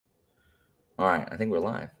All right, I think we're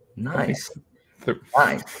live. Nice. Okay.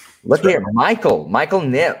 Nice. Look here, Michael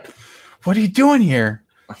Nip. What are you doing here?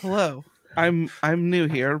 Hello. I'm new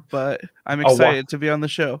here, but I'm excited to be on the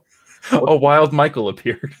show. A wild Michael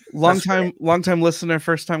appeared. Long time listener,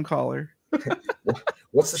 first time caller.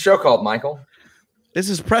 What's the show called, Michael?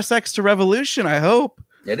 This is Press X to Revolution, I hope.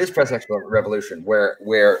 It is Press X Revolution,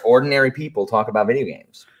 where ordinary people talk about video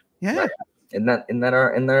games. Yeah. Right? Isn't that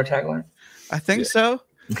our tagline? I think so.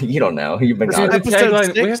 You don't know. You've been Dude, gone.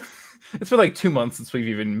 episode 6. It's been like 2 months since we've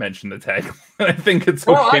even mentioned the tagline. I think it's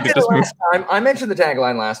Well, okay I to did just it move. last time. I mentioned the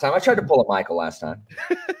tagline last time. I tried to pull up Michael last time.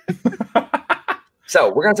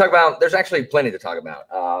 So we're going to talk about. There's actually plenty to talk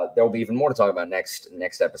about. There will be even more to talk about next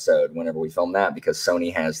episode whenever we film that, because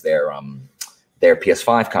Sony has their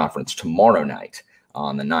PS5 conference tomorrow night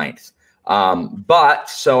on the 9th. But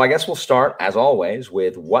so I guess we'll start as always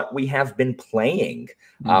with what we have been playing.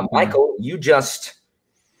 Michael, you just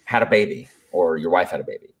had a baby, or your wife had a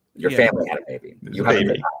baby. Your family had a baby. You had a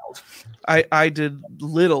child. I did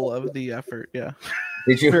little of the effort. Yeah.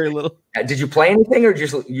 Did you? Very little. Did you play anything, or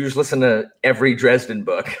just you just listen to every Dresden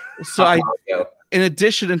book? So in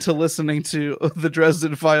addition to listening to the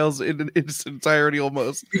Dresden Files in its entirety,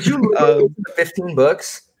 almost. Did you listen to 15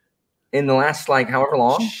 books in the last however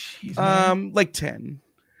long? Jeez, like 10.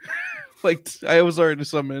 I was already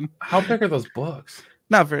some in. How big are those books?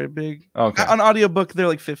 Not very big. Okay. On audiobook, they're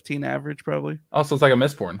like 15 average, probably. Also, it's like a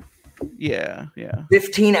Mistborn. Yeah.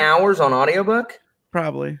 15 hours on audiobook?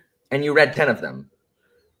 Probably. And you read 10 of them.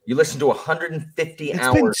 You listened to 150 It's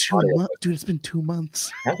hours. been 2 months. Dude, it's been 2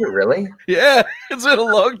 months. Has it really? Yeah, it's been a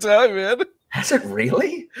long time, man. Has it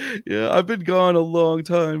really? Yeah, I've been gone a long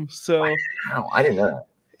time. So wow, I didn't know that.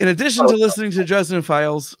 In addition to listening to Dresden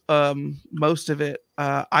Files, most of it,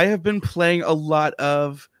 I have been playing a lot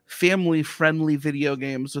of family-friendly video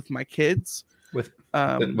games with my kids. With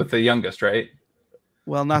the youngest, right?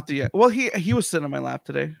 Well, not the well. He was sitting on my lap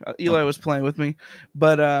today. Eli was playing with me,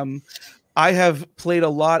 but I have played a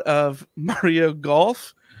lot of Mario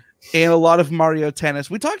Golf and a lot of Mario Tennis.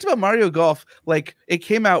 We talked about Mario Golf, like it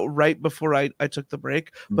came out right before I took the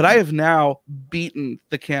break, but I have now beaten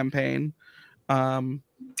the campaign.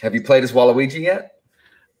 Have you played as Waluigi yet?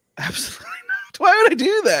 Absolutely not. Why would I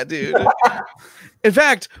do that, dude? In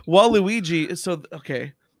fact, Waluigi. So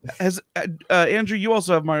okay, as Andrew, you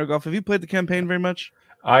also have Mario Golf. Have you played the campaign very much?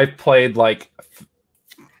 I played like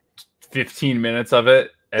 15 minutes of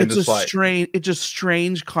it. And it's a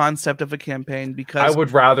strange concept of a campaign, because I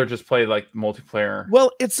would rather just play like multiplayer.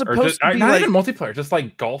 Well, it's supposed to be not like even multiplayer, just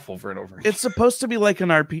like golf over and over again. It's supposed to be like an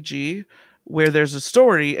RPG where there's a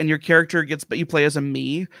story and your character but you play as a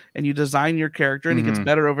Mii and you design your character and he gets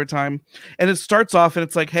better over time. And it starts off and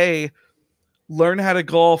it's like, hey, learn how to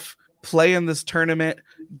golf, play in this tournament,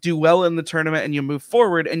 do well in the tournament, and you move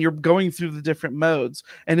forward and you're going through the different modes.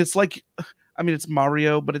 And it's like, I mean, it's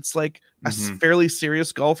Mario, but it's like a fairly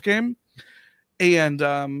serious golf game. And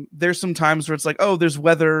there's some times where it's like, oh, there's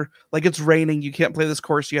weather, like it's raining, you can't play this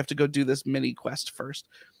course, you have to go do this mini quest first.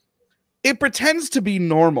 It pretends to be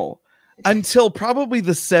normal until probably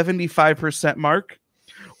the 75% mark,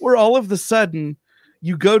 where all of the sudden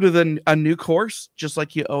you go to a new course, just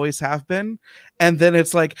like you always have been. And then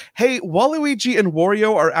it's like, hey, Waluigi and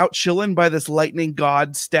Wario are out chilling by this lightning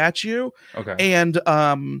god statue. Okay. And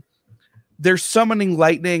they're summoning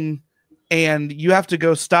lightning and you have to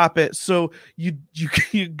go stop it. So you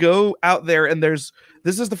go out there and this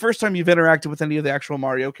is the first time you've interacted with any of the actual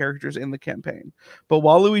Mario characters in the campaign. But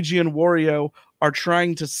Waluigi and Wario are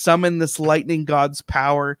trying to summon this lightning god's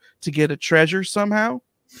power to get a treasure somehow.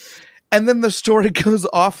 And then the story goes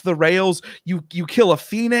off the rails. You kill a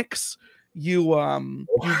phoenix. You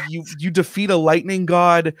defeat a lightning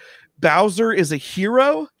god. Bowser is a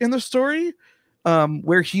hero in the story,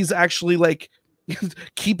 where he's actually like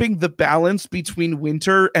keeping the balance between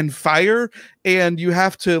winter and fire, and you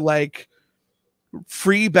have to like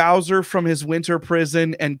free Bowser from his winter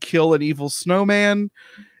prison and kill an evil snowman.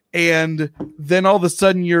 And then all of a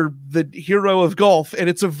sudden you're the hero of golf, and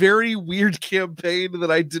it's a very weird campaign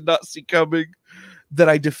that I did not see coming, that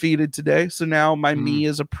I defeated today. So now my Mii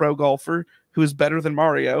is a pro golfer who is better than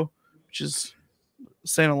Mario, which is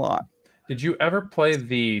saying a lot. Did you ever play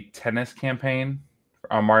the tennis campaign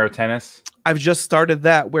on Mario Tennis? I've just started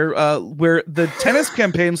that, where the tennis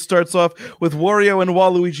campaign starts off with Wario and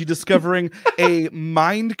Waluigi discovering a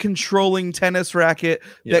mind-controlling tennis racket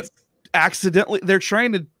that they're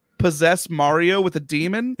trying to possess Mario with a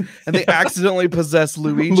demon, and they accidentally possess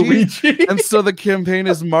Luigi. And so the campaign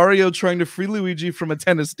is Mario trying to free Luigi from a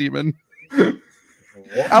tennis demon.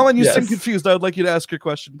 Alan, you seem confused. I would like you to ask your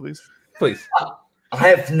question, please. Please. I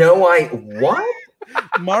have no idea. What?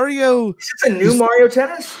 Mario. Is this a new Mario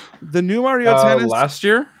Tennis? The new Mario Tennis last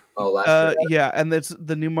year. Oh, last year. Yeah, and that's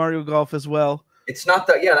the new Mario Golf as well. It's not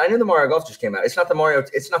the I knew the Mario Golf just came out. It's not the Mario.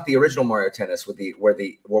 It's not the original Mario Tennis where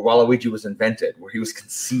Waluigi was invented, where he was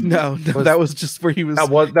conceived. No, that was just where he was. That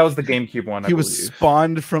was the GameCube one. He was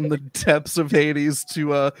spawned from the depths of Hades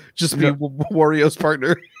to just be Wario's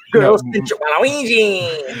partner.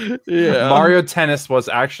 Waluigi. Yeah, Mario Tennis was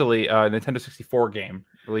actually a Nintendo 64 game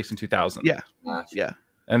released in 2000. Yeah, Gotcha. yeah.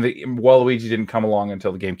 And the Waluigi didn't come along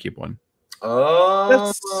until the GameCube one.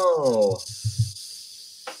 Oh,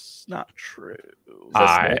 that's not true.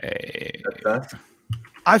 I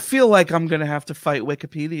feel like I'm gonna have to fight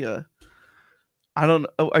Wikipedia. I don't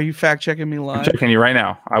know. Are you fact checking me live? I'm checking you right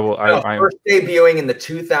now. I will. First debuting in the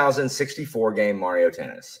 2064 game Mario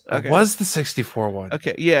Tennis. Okay. It was the 64 one.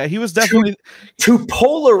 Okay, yeah, he was definitely to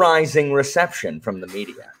polarizing reception from the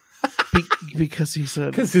media. Because he's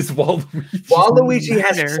Waluigi. Waluigi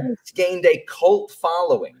has since gained a cult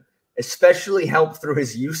following, especially helped through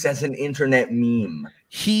his use as an internet meme.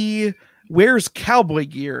 He wears cowboy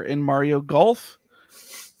gear in Mario Golf,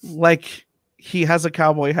 like he has a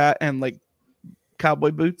cowboy hat and like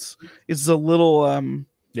cowboy boots. It's a little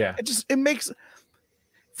it makes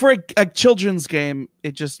for a children's game,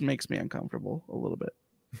 it just makes me uncomfortable a little bit,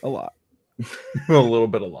 a lot. A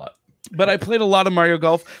lot. But I played a lot of Mario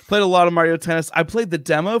Golf, played a lot of Mario Tennis. I played the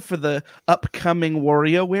demo for the upcoming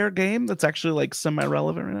WarioWare game that's actually like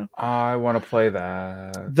semi-relevant right now. I want to play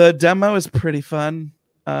that. The demo is pretty fun.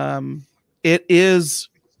 It's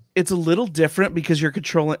a little different because you're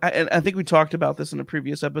controlling, and I think we talked about this in a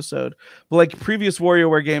previous episode, but like previous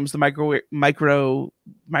WarioWare games, the micro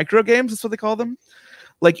games, that's what they call them.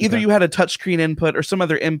 Like either you had a touchscreen input or some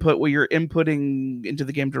other input where you're inputting into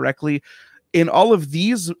the game directly. In all of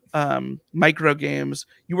these micro games,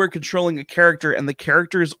 you are controlling a character, and the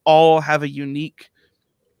characters all have a unique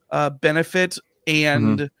benefit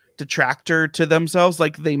and detractor to themselves.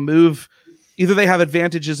 Like they move, either they have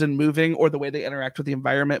advantages in moving or the way they interact with the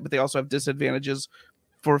environment, but they also have disadvantages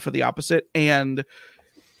for the opposite. And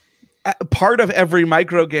part of every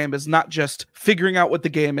micro game is not just figuring out what the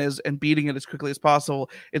game is and beating it as quickly as possible.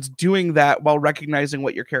 It's doing that while recognizing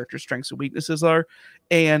what your character's strengths and weaknesses are.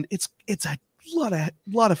 And it's a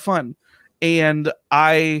lot of fun. And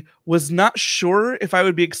I was not sure if I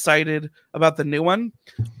would be excited about the new one,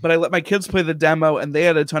 but I let my kids play the demo and they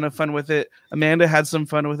had a ton of fun with it. Amanda had some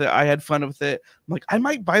fun with it. I had fun with it. I'm like, I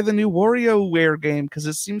might buy the new WarioWare game because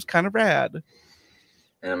it seems kind of rad.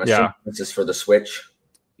 And I'm assuming this is for the Switch.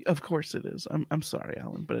 Of course it is. I'm sorry,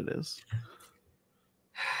 Alan, but it is.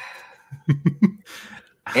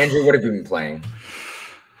 Andrew, what have you been playing?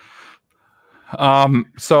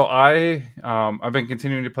 So I've been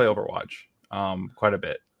continuing to play Overwatch quite a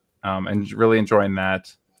bit, and really enjoying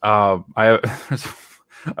that.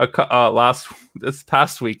 This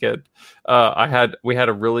past weekend, we had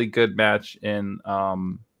a really good match in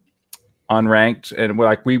unranked, and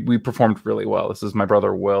we performed really well. This is my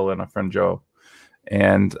brother Will and a friend Joe.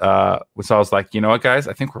 And so I was like, you know what, guys,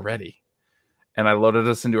 I think we're ready. And I loaded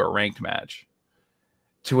us into a ranked match,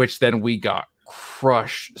 to which then we got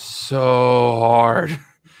crushed so hard.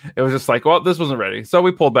 It was just like, well, this wasn't ready. So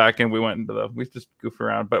we pulled back and we just goofed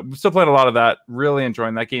around. But we're still playing a lot of that. Really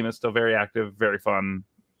enjoying that game. Is still very active, very fun.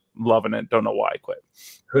 Loving it. Don't know why I quit.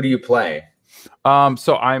 Who do you play?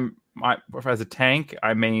 So as a tank,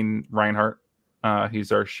 I main Reinhardt.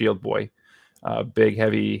 He's our shield boy. Big,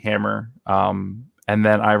 heavy hammer. And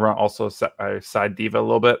then I run also I side diva a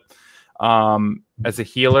little bit. As a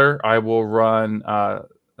healer, I will run a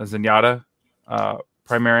Zenyatta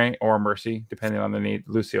primary or Mercy, depending on the need.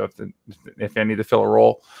 Lucio, if I need to fill a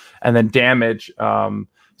role. And then damage,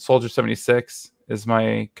 Soldier 76 is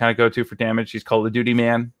my kind of go-to for damage. He's Call of Duty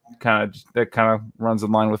man. That kind of runs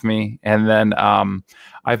in line with me. And then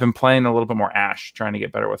I've been playing a little bit more Ashe, trying to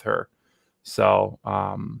get better with her. So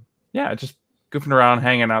just goofing around,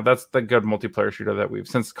 hanging out. That's the good multiplayer shooter that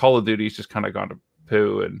since Call of Duty's just kind of gone to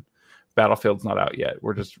poo and Battlefield's not out yet.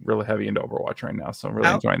 We're just really heavy into Overwatch right now, so I'm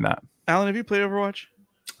really enjoying that. Alan, have you played Overwatch?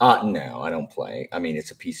 No, I don't play. I mean,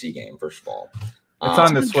 it's a PC game, first of all. It's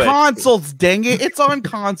on the Switch. Consoles, dang it. It's on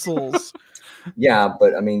consoles. Yeah,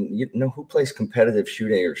 but I mean, you know who plays competitive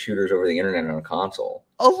shooters over the internet on a console?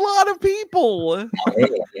 A lot of people.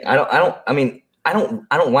 I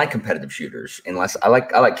don't like competitive shooters unless I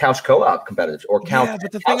like couch co-op competitive or couch. Yeah,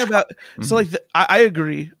 but the thing about I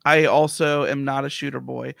agree. I also am not a shooter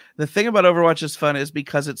boy. The thing about Overwatch is fun is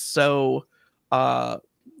because it's so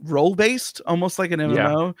role based, almost like an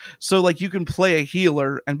MMO. Yeah. So like you can play a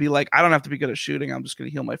healer and be like, I don't have to be good at shooting. I'm just going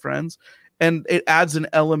to heal my friends, and it adds an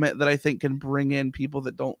element that I think can bring in people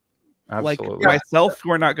that don't Absolutely. like myself,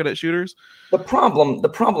 who are not good at shooters. The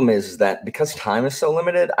problem is that because time is so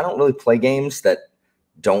limited, I don't really play games that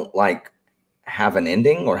don't like have an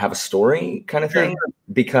ending or have a story kind of thing.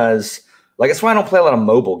 Because like that's why I don't play a lot of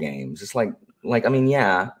mobile games. It's like I mean,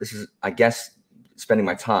 yeah, this is I guess spending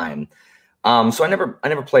my time. So I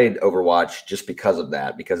never played Overwatch just because of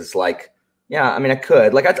that. Because it's like, yeah, I mean, I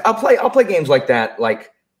could like I'll play games like that,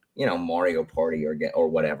 like Mario Party or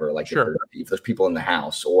whatever. Like Sure. if there's people in the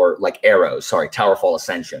house, or like Towerfall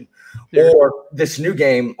Ascension, Yeah. or this new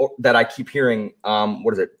game that I keep hearing.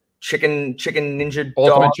 What is it? Chicken Ninja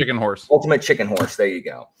Ultimate Dog? Chicken Horse. Ultimate Chicken Horse. There you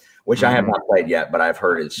go. Which I have not played yet, but I've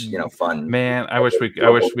heard is fun. Man, I wish we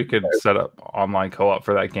could set up online co-op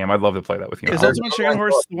for that game. I'd love to play that with you. Is Ultimate Chicken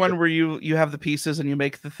Horse the one where you have the pieces and you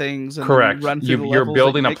make the things? And Correct. Then you run through the You're levels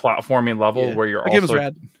building a like platforming level where you're the game is also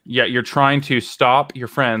rad. you're trying to stop your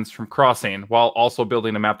friends from crossing while also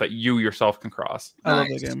building a map that you yourself can cross. I love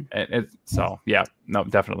Nice. that game. And no,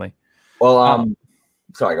 definitely. Well,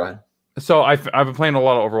 sorry, go ahead. So I've been playing a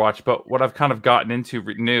lot of Overwatch, but what I've kind of gotten into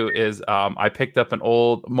new is I picked up an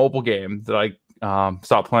old mobile game that I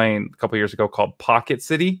stopped playing a couple years ago called Pocket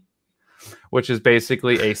City, which is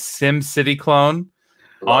basically a Sim City clone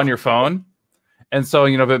on your phone. And so,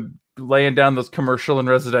 been laying down those commercial and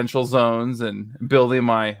residential zones and building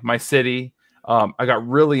my city. I got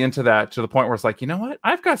really into that to the point where it's like, you know what?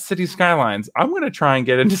 I've got City Skylines. I'm going to try and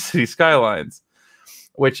get into City Skylines,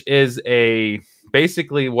 which is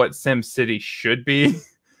basically what Sim City should be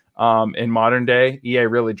in modern day. EA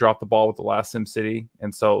really dropped the ball with the last Sim City,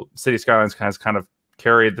 and so City Skylines has kind of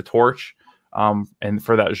carried the torch and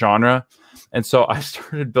for that genre. And so I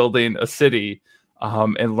started building a city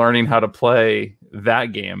and learning how to play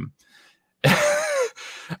that game.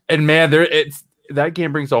 And man, that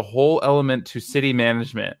game brings a whole element to city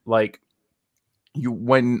management. Like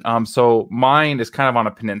so mine is kind of on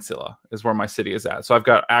a peninsula is where my city is at. So I've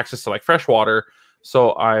got access to like fresh water.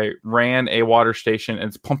 So I ran a water station and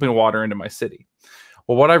it's pumping water into my city.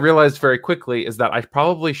 Well, what I realized very quickly is that I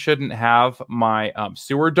probably shouldn't have my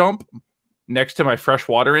sewer dump next to my fresh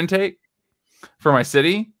water intake for my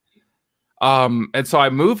city. And so I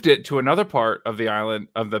moved it to another part of the island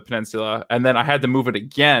of the peninsula. And then I had to move it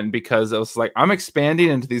again because it was like, I'm expanding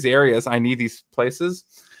into these areas. I need these places.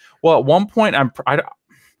 Well, at one point I'm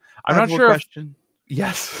not sure. Question.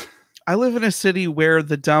 Yes. I live in a city where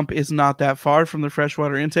the dump is not that far from the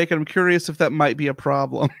freshwater intake, and I'm curious if that might be a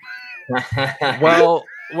problem. Well,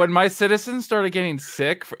 when my citizens started getting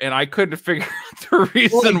sick and I couldn't figure out the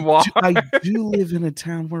reason why. I do live in a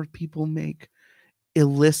town where people make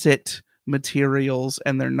illicit materials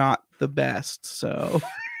and they're not the best. So,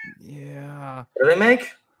 yeah. What do they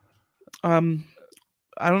make?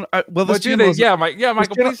 I don't. Well, What do they? Yeah,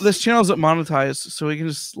 Michael. This channel isn't monetized, so we can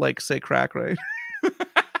just like say crack, right?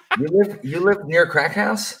 You live near Crack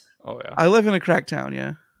House? Oh yeah. I live in a crack town.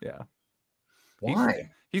 Yeah. Yeah.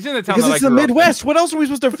 Why? He's in the town Because that it's I the grew up in. Midwest. What else are we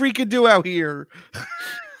supposed to freaking do out here?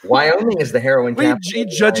 Wyoming is the heroin Are you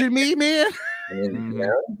capital. judging me, man? I mean,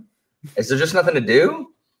 is there just nothing to do?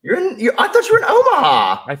 I thought you were in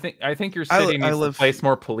Omaha. I think your city needs to place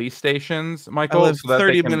more police stations, Michael, I live so that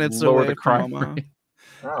 30 they can minutes lower away the from crime Omaha. rate.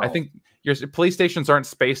 Oh. I think your police stations aren't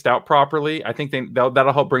spaced out properly. I think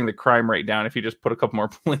that'll help bring the crime rate down if you just put a couple more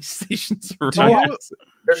police stations around.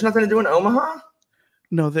 There's nothing to do in Omaha?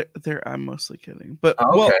 No, there. I'm mostly kidding, but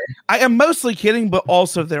Oh, well, okay. I am mostly kidding, but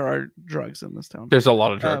also there are drugs in this town. There's a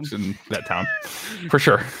lot of drugs in that town, for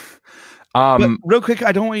sure. But real quick,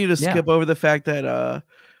 I don't want you to yeah. skip over the fact that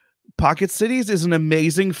Pocket Cities is an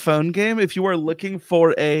amazing phone game. If you are looking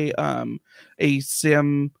for a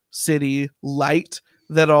Sim City light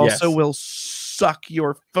that also will suck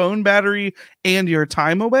your phone battery and your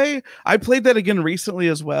time away, I played that again recently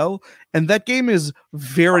as well, and that game is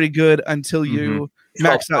very good until you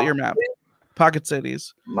max out your map. Pocket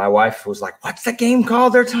Cities. My wife was like, "What's the game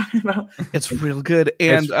called they're talking about?" It's real good,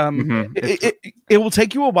 and it will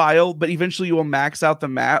take you a while, but eventually you will max out the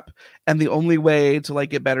map. And the only way to like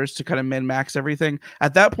get better is to kind of min max everything.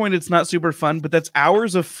 At that point, it's not super fun, but that's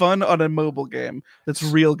hours of fun on a mobile game. That's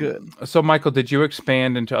real good. So, Michael, did you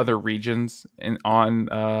expand into other regions on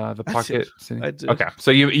the Pocket City? I did. Okay,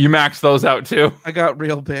 so you maxed those out too. I got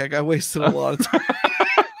real big. I wasted a lot of time.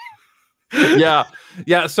 Yeah.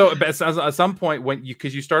 So at some point,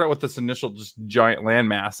 because you start out with this initial just giant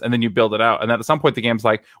landmass, and then you build it out, and then at some point the game's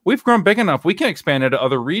like, we've grown big enough, we can expand into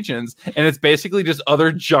other regions, and it's basically just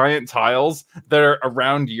other giant tiles that are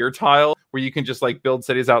around your tile where you can just like build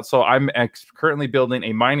cities out. So I'm currently building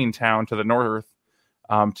a mining town to the north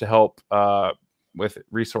to help with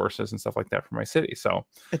resources and stuff like that for my city. So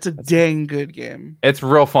it's a dang good game. It's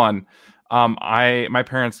real fun. My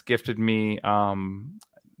parents gifted me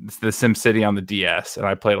the Sim City on the DS, and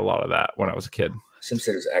I played a lot of that when I was a kid.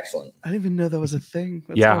 SimCity is excellent. I didn't even know that was a thing.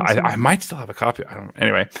 That's yeah, awesome. I might still have a copy. I don't.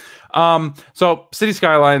 Anyway, so City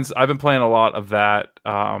Skylines. I've been playing a lot of that.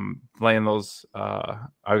 Playing those.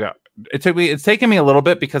 It's taken me a little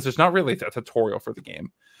bit because there's not really a tutorial for the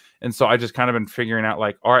game, and so I just kind of been figuring out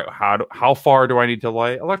like, all right, how far do I need to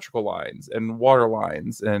lay electrical lines and water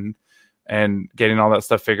lines and getting all that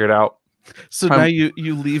stuff figured out. So now you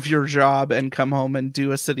leave your job and come home and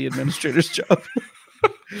do a city administrator's job,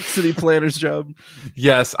 city planner's job.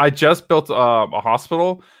 Yes, I just built a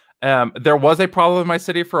hospital. There was a problem in my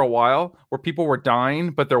city for a while where people were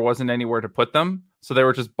dying, but there wasn't anywhere to put them. So they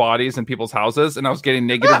were just bodies in people's houses, and I was getting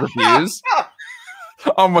negative reviews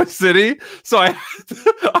on my city. So I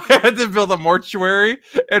had to build a mortuary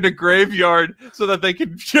and a graveyard so that they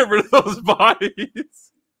could get rid of those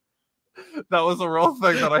bodies. That was a real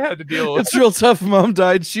thing that I had to deal with. It's real tough. Mom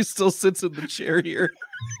died. She still sits in the chair here.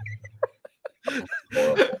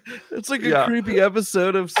 It's like a creepy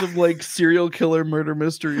episode of some like serial killer murder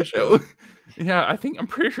mystery show. Yeah, I'm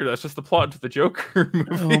pretty sure that's just the plot to the Joker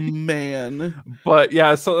movie. Oh man. But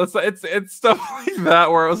yeah, so it's stuff like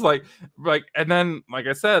that where it was like, and then like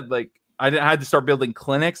I said, like I had to start building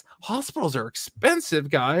clinics. Hospitals are expensive,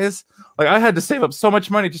 guys. Like I had to save up so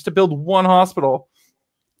much money just to build one hospital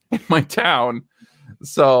in my town.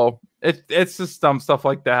 So it's just dumb stuff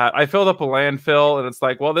like that. I filled up a landfill and it's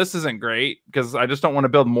like, well, this isn't great because I just don't want to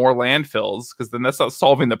build more landfills because then that's not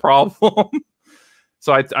solving the problem.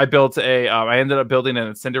 So I built I ended up building an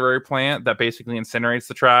incendiary plant that basically incinerates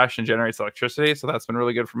the trash and generates electricity. So that's been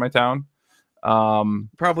really good for my town.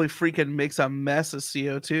 Probably freaking makes a mess of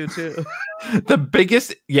CO2 too. The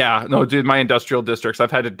biggest, my industrial districts, I've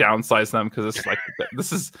had to downsize them because it's like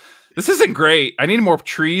this isn't great. I need more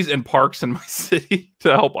trees and parks in my city to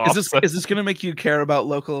help offset. Is this going to make you care about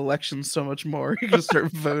local elections so much more? You're going to start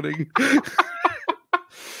voting.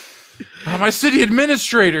 My city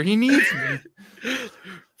administrator, he needs me.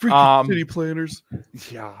 Freaking city planners.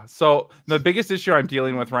 Yeah. So the biggest issue I'm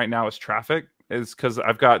dealing with right now is traffic. Is because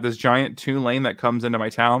I've got this giant 2-lane that comes into my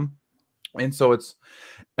town, and so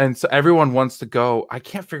everyone wants to go. I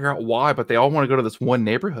can't figure out why, but they all want to go to this one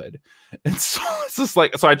neighborhood, and so it's just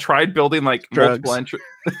like I tried building like multiple entries.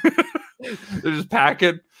 They're just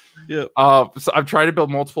packing. Yeah. So I've tried to build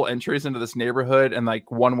multiple entries into this neighborhood and like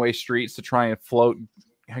one-way streets to try and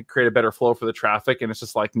create a better flow for the traffic, and it's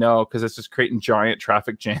just like no, because it's just creating giant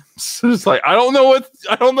traffic jams. So it's like I don't know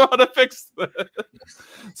how to fix this.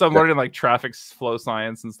 So I'm learning like traffic flow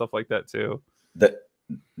science and stuff like that too.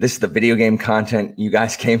 This is the video game content you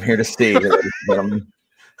guys came here to see. You wanted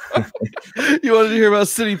to hear about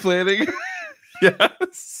city planning?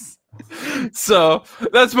 Yes. So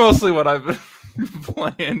that's mostly what I've been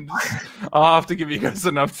playing. I'll have to give you guys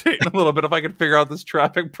an update in a little bit if I can figure out this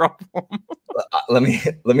traffic problem. Let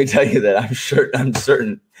me tell you that I'm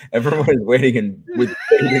certain everyone is waiting with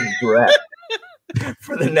bated breath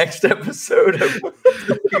for the next episode.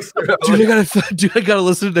 Dude, I gotta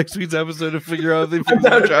listen to next week's episode to figure out if they fix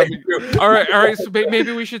the traffic. All right. So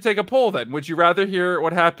maybe we should take a poll then. Would you rather hear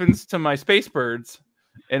what happens to my space birds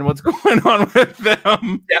and what's going on with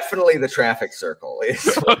them? Definitely the traffic circle.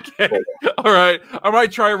 Okay. All right. I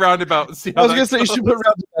might try a roundabout and see how I was gonna say you should put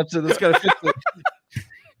roundabouts in. It's gotta fix it.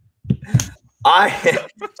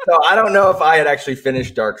 So I don't know if I had actually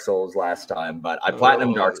finished Dark Souls last time, but I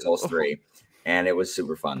platinumed Dark Souls 3, and it was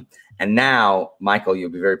super fun. And now, Michael,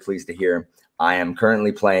 you'll be very pleased to hear, I am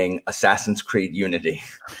currently playing Assassin's Creed Unity.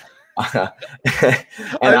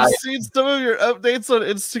 I've seen some of your updates on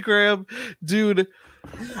Instagram, dude.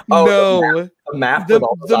 The map.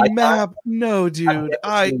 The map. No, dude.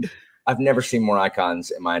 I've never seen more icons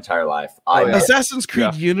in my entire life. Assassin's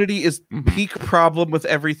Creed Unity is peak problem with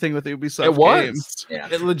everything with Ubisoft it was. games. Yeah.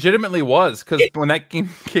 It legitimately was because when that game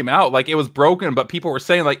came out, like it was broken, but people were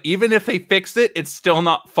saying like even if they fixed it, it's still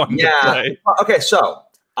not fun to play. Okay, so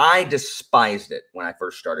I despised it when I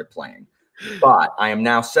first started playing, but I am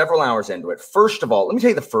now several hours into it. First of all, let me tell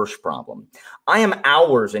you the first problem. I am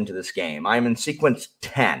hours into this game. I am in sequence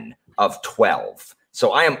 10 of 12.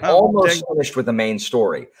 So I am almost finished with the main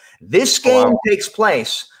story. This game takes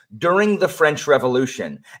place during the French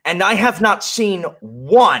Revolution, and I have not seen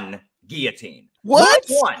one guillotine. What?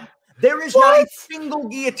 Not one. There is not a single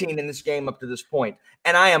guillotine in this game up to this point,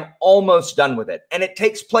 and I am almost done with it. And it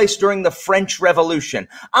takes place during the French Revolution.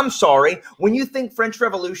 I'm sorry, when you think French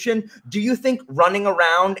Revolution, do you think running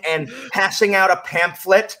around and passing out a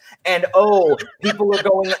pamphlet and, people are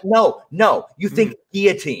going, no, you think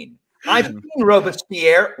guillotine. I've seen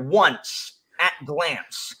Robespierre once at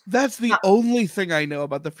glance. That's the only thing I know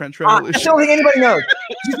about the French Revolution. That's the only thing anybody knows.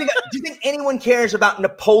 Do you think anyone cares about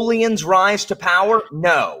Napoleon's rise to power?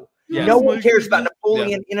 No. Yes. No one cares about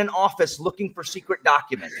Napoleon in an office looking for secret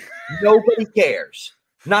documents. Nobody cares.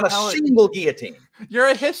 Not a single guillotine. You're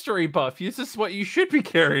a history buff. This is what you should be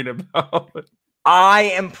caring about. I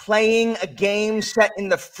am playing a game set in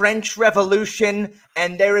the French Revolution,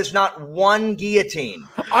 and there is not one guillotine.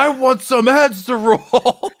 I want some heads to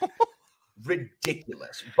roll.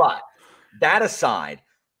 Ridiculous. But that aside,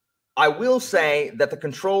 I will say that the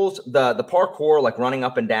controls, the parkour, like running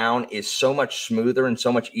up and down, is so much smoother and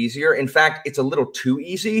so much easier. In fact, it's a little too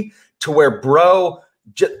easy to where,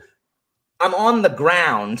 I'm on the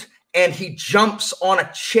ground and he jumps on a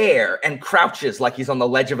chair and crouches like he's on the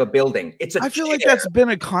ledge of a building. I feel like that's been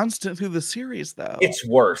a constant through the series, though. It's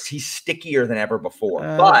worse. He's stickier than ever before.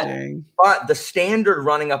 Dang. But the standard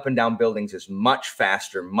running up and down buildings is much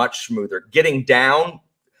faster, much smoother. Getting down,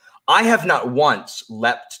 I have not once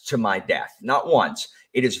leapt to my death. Not once.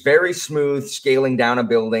 It is very smooth scaling down a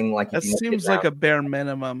building. Like that seems like a bare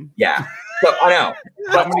minimum. Yeah. So, I know.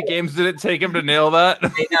 How many games did it take him to nail that? I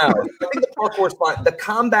know. I think the parkour is fine. The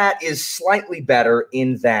combat is slightly better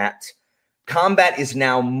in that combat is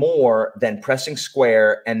now more than pressing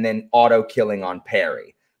square and then auto killing on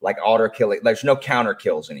parry. Like auto killing. There's no counter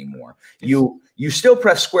kills anymore. You still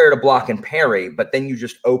press square to block and parry, but then you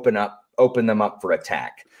just open them up for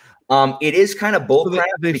attack. It is kind of bullcrap. So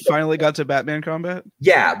they finally got to Batman combat?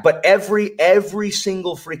 Yeah, but every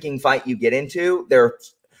single freaking fight you get into, they're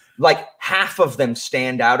like half of them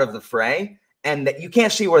stand out of the fray, and that you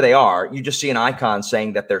can't see where they are. You just see an icon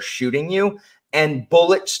saying that they're shooting you, and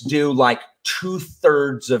bullets do like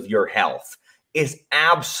 2/3 of your health. It is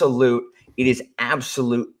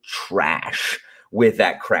absolute trash with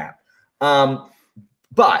that crap.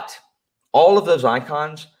 But all of those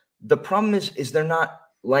icons, the problem is they're not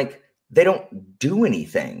like, they don't do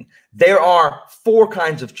anything. There are 4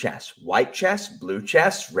 kinds of chests: white chests, blue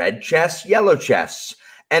chests, red chests, yellow chests.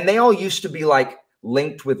 And they all used to be like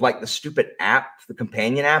linked with like the stupid app, the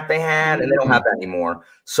companion app they had, and they don't have that anymore.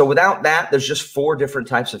 So without that, there's just 4 different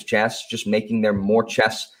types of chests, just making there more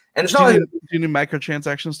chests. And it's not do you need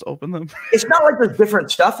microtransactions to open them? It's not like there's different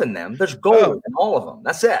stuff in them. There's gold in all of them.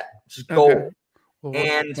 That's it. It's just gold. Okay. Well,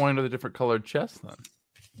 what's the point of the different colored chests then?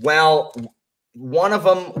 Well, one of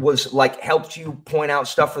them was like helped you point out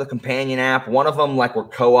stuff for the companion app. One of them like were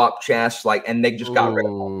co-op chests, like, and they just got rid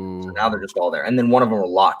of them. So now they're just all there. And then one of them were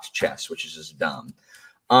locked chests, which is just dumb.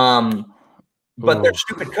 But they're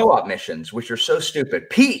stupid co-op missions, which are so stupid.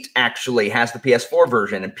 Pete actually has the PS4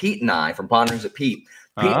 version, and Pete and I from Ponderings at Pete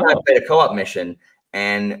and I played a co-op mission,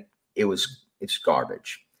 and it's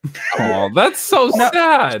garbage. Oh, that's so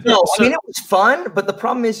sad. No, I mean, it was fun, but the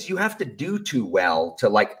problem is you have to do too well to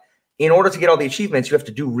like, in order to get all the achievements, you have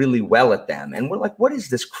to do really well at them. And we're like, what is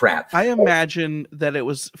this crap? I imagine that it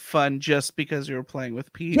was fun just because you were playing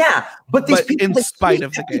with Pete. Yeah, but these people, in spite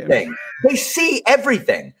of the game, they see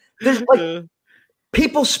everything. There's like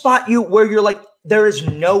people spot you where you're like, there is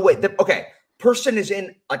no way. Okay, person is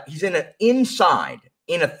in, like, he's in inside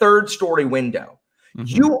in a 3rd-story window. Mm-hmm.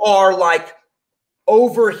 You are like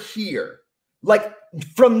over here, like.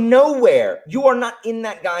 From nowhere, you are not in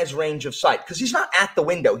that guy's range of sight because he's not at the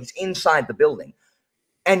window. He's inside the building.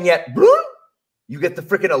 And yet, boom, you get the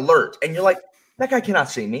freaking alert. And you're like, that guy cannot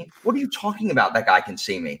see me. What are you talking about? That guy can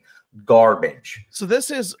see me. Garbage. So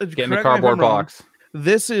this is... Get in the cardboard box.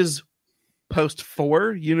 This is post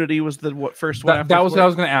 4. Unity was the first one. That was what I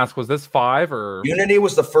was going to ask. Was this 5 or... Unity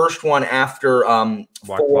was the first one after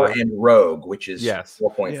 4 and Rogue, which is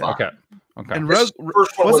 4.5. Yeah. Okay. And Rogue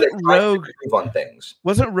wasn't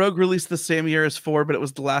Rogue released the same year as 4, but it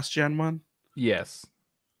was the last gen one? Yes.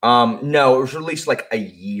 No, it was released like a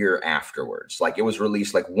year afterwards. Like it was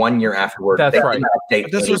released like 1 year afterwards. That's right.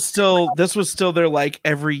 This was still their like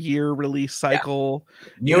every year release cycle.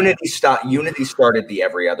 Yeah. Unity started the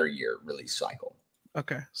every other year release cycle.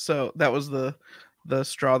 Okay, so that was the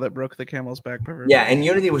straw that broke the camel's back. Yeah, and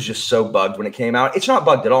Unity was just so bugged when it came out. It's not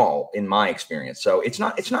bugged at all in my experience. So it's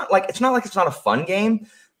not like it's not a fun game.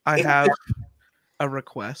 I have a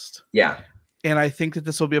request. Yeah. And I think that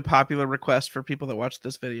this will be a popular request for people that watch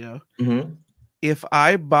this video. Mm-hmm. If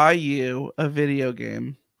I buy you a video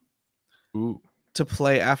game to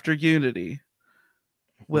play after Unity,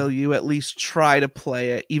 will you at least try to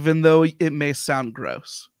play it, even though it may sound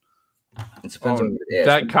gross? It depends on what it is.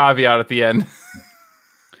 That caveat at the end.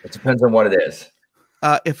 It depends on what it is.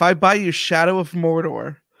 If I buy you Shadow of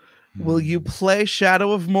Mordor, will you play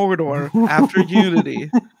Shadow of Mordor after Unity?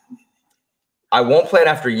 I won't play it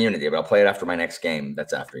after Unity, but I'll play it after my next game.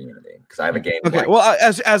 That's after Unity because I have a game. Okay, like, well,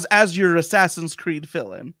 as your Assassin's Creed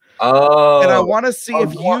fill-in, oh, and I want to see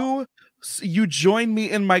if you you join me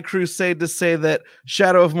in my crusade to say that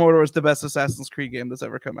Shadow of Mordor is the best Assassin's Creed game that's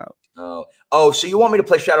ever come out. So you want me to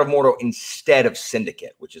play Shadow of Mordor instead of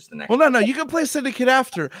Syndicate, which is the next? Well, no, you can play Syndicate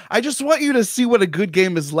after. I just want you to see what a good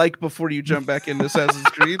game is like before you jump back into Assassin's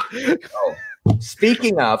Creed.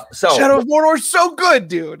 Speaking of, Shadow of Mordor is so good,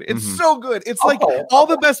 dude. It's so good. It's like all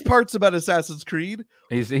the best parts about Assassin's Creed.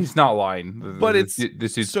 He's not lying, but it's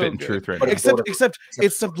this dude's so spitting good. truth right now.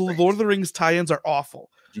 Except the Lord of the Rings tie-ins are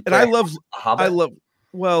awful, and I love.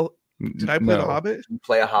 Well, did I play The Hobbit? Did you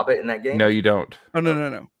play a Hobbit in that game? No, you don't. Oh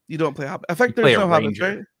no. You don't play Hobbit. In fact, there's no Hobbits,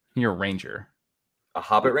 right? You're a ranger. A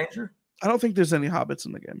Hobbit ranger? I don't think there's any hobbits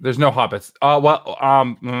in the game. There's no hobbits.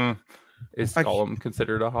 Is Gollum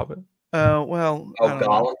considered a hobbit? Gollum's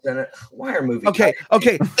in it. Why are movies? Okay.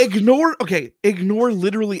 Ignore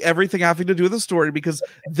literally everything having to do with the story because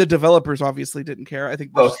the developers obviously didn't care. I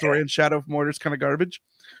think the story in Shadow of Mordor is kind of garbage.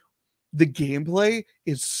 The gameplay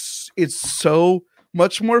is so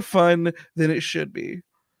much more fun than it should be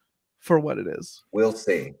for what it is. We'll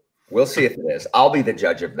see. We'll see if it is. I'll be the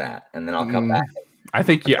judge of that, and then I'll come back. I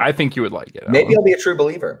think you would like it. Maybe I'll be a true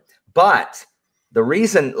believer. But the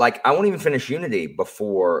reason, I won't even finish Unity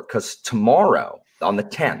because tomorrow, on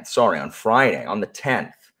Friday, on the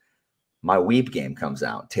 10th, my Weeb game comes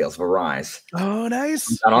out, Tales of Arise. Oh, nice.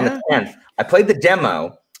 And on the 10th, I played the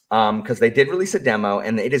demo because they did release a demo,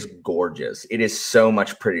 and it is gorgeous. It is so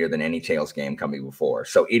much prettier than any Tales game coming before.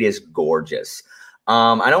 So it is gorgeous.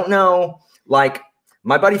 I don't know,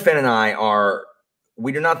 my buddy Finn and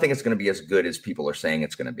we do not think it's going to be as good as people are saying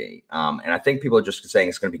it's going to be. And I think people are just saying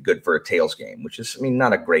it's going to be good for a Tales game, which is, it's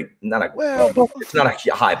not a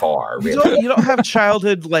high bar. Really. You don't have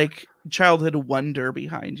childhood wonder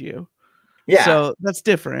behind you. Yeah. So that's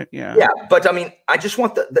different. Yeah. Yeah. But I just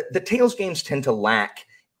want the Tales games tend to lack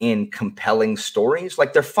in compelling stories.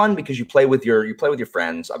 They're fun because you play with your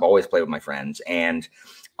friends. I've always played with my friends, and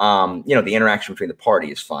the interaction between the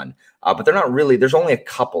party is fun, but they're not really, there's only a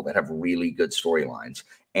couple that have really good storylines.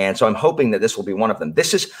 And so I'm hoping that this will be one of them.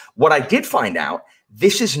 This is what I did find out.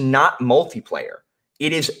 This is not multiplayer.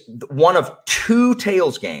 It is one of 2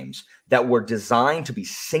 Tales games that were designed to be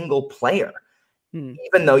single player,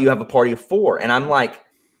 even though you have a party of 4. And I'm like,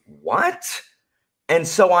 what? And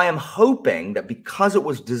so I am hoping that because it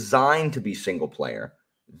was designed to be single player,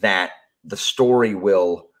 that the story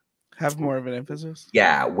will have more of an emphasis.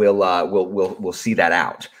 Yeah, we'll see that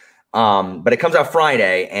out. But it comes out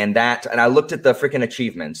Friday, and I looked at the freaking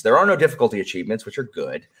achievements. There are no difficulty achievements, which are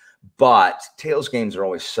good, but Tales games are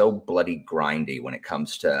always so bloody grindy when it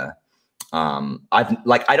comes to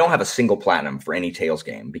I don't have a single platinum for any Tales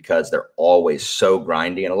game because they're always so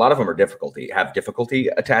grindy, and a lot of them have difficulty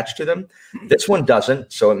attached to them. This one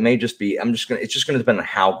doesn't, so it may just be it's just gonna depend on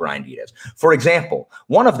how grindy it is. For example,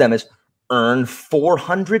 one of them is earn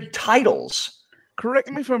 400 titles. Correct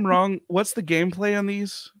me if I'm wrong. What's the gameplay on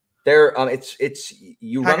these? They're it's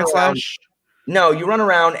you Hack run around. No, you run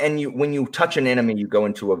around, and when you touch an enemy, you go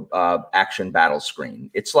into a action battle screen.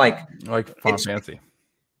 It's like Final Fantasy.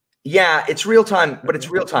 Yeah, it's real time, but it's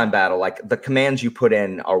real time battle. The commands you put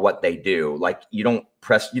in are what they do. You don't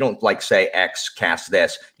say X, cast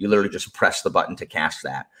this. You literally just press the button to cast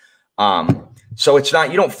that. So it's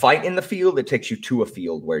not, you don't fight in the field. It takes you to a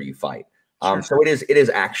field where you fight. So it is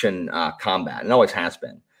action combat, and it always has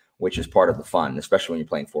been, which is part of the fun, especially when you're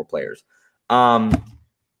playing 4 players. But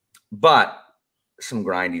some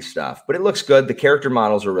grindy stuff, but it looks good. The character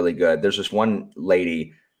models are really good. There's this one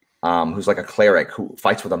lady who's like a cleric who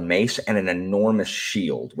fights with a mace and an enormous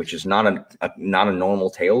shield, which is not a normal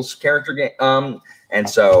Tales character game. And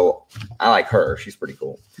so I like her. She's pretty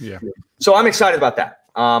cool. Yeah. So I'm excited about that.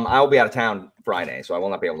 I will be out of town Friday, so I will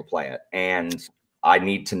not be able to play it. And I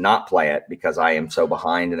need to not play it because I am so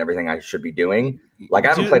behind in everything I should be doing. I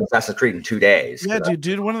haven't played Assassin's Creed in 2 days. Yeah,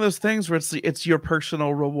 dude, one of those things where it's your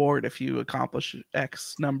personal reward if you accomplish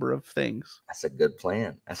X number of things. That's a good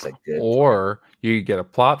plan. Or you get a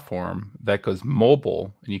platform that goes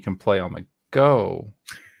mobile and you can play on the go.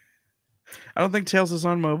 I don't think Tales is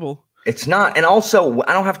on mobile. It's not, and also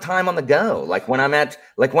I don't have time on the go. When I'm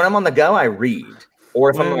on the go, I read. Or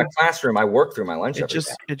if I'm in my classroom, I work through my lunch.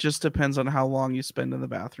 It just depends on how long you spend in the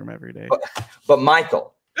bathroom every day. But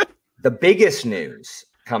Michael, the biggest news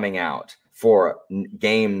coming out for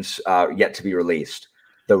games yet to be released,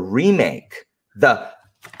 the remake, the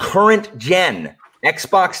current gen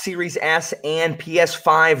Xbox Series S and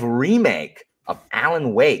PS5 remake of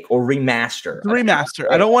Alan Wake, or remaster. Remaster.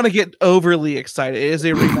 I don't want to get overly excited. It is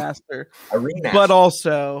a remaster. A remaster. But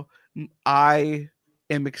also I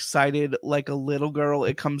am excited like a little girl.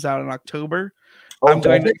 It comes out in October. Oh,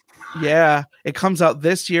 Yeah, it comes out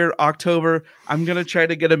this year, October. I'm gonna try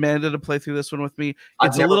to get Amanda to play through this one with me.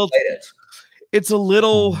 I've never played it. It's a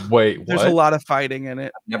little. Wait, there's a lot of fighting in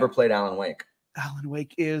it. I've never played Alan Wake. Alan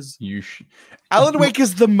Wake is Alan Wake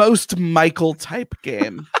is the most Michael type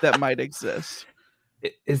game that might exist.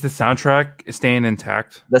 Is the soundtrack staying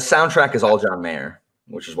intact? The soundtrack is all John Mayer,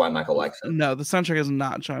 which is why Michael likes it. No, the soundtrack is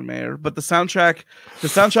not John Mayer, but the soundtrack,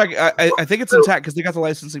 I think it's intact because they got the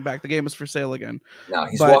licensing back. The game is for sale again. No,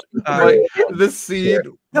 he's walking through the scene.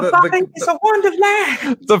 The body is a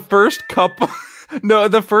wonderland. The first couple. No,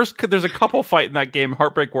 there's a couple fight in that game.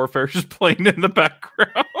 Heartbreak Warfare is just playing in the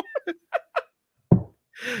background.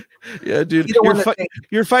 Yeah, dude,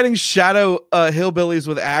 you're fighting shadow hillbillies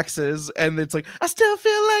with axes, and it's like, I still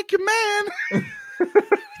feel like your man.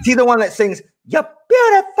 Is he the one that sings "You're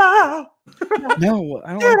beautiful"? No,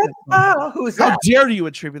 I don't like Who's that. that? How dare you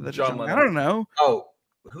attribute that to John John? Lennon. I don't know. Oh,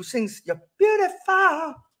 who sings "You're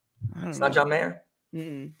beautiful"? It's not know. John Mayer.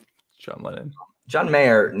 Mm-mm. John Lennon. John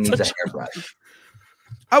Mayer needs a hairbrush.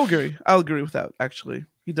 I'll agree with that. Actually,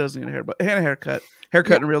 he does need a haircut and a haircut.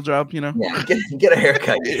 And a real job, you know. Yeah, get a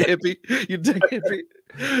haircut. Hippie, you dig hippie.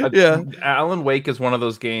 Yeah, Alan Wake is one of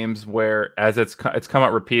those games where, as it's come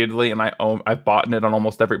out repeatedly, and I've bought it on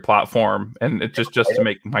almost every platform, and it's just to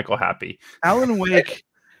make Michael happy. Alan Wake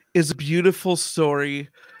is a beautiful story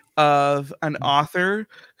of an author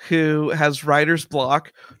who has writer's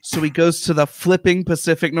block, so he goes to the flipping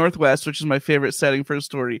Pacific Northwest, which is my favorite setting for a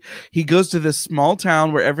story. He goes to this small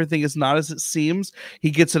town where everything is not as it seems.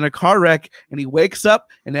 He gets in a car wreck and he wakes up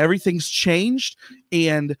and everything's changed,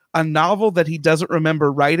 and a novel that he doesn't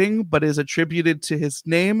remember writing but is attributed to his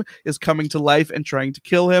name is coming to life and trying to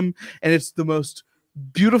kill him, and it's the most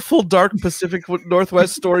beautiful dark Pacific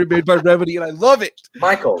Northwest story made by Remedy, and I love it.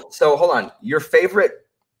 Michael, so hold on. Your favorite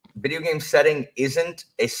video game setting isn't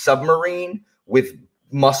a submarine with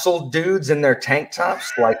muscle dudes in their tank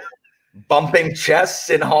tops, like bumping chests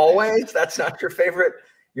in hallways? That's not your favorite.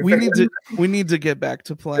 We need to get back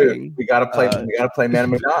to playing. Dude, we gotta play Man of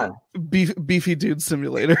Medan. Beefy Dude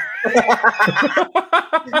Simulator.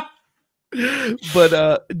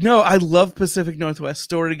 But no, I love Pacific Northwest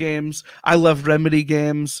story games. I love Remedy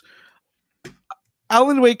games.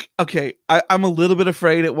 Alan Wake, okay, I'm a little bit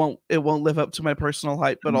afraid it won't live up to my personal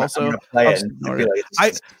hype, but also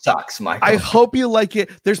it sucks, Michael. I hope you like it.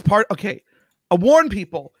 I warn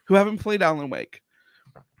people who haven't played Alan Wake.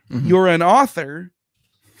 Mm-hmm. You're an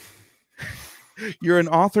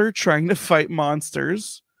author trying to fight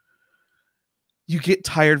monsters. You get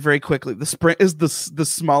tired very quickly. The sprint is the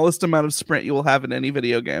smallest amount of sprint you will have in any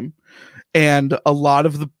video game, and a lot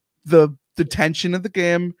of the tension of the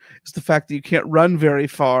game is the fact that you can't run very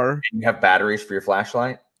far. You have batteries for your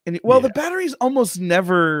flashlight? And the batteries almost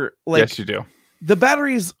never yes, you do. The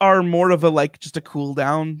batteries are more of a just a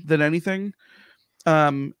cooldown than anything.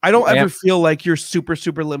 I don't ever feel like you're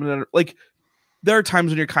super limited. Like, there are times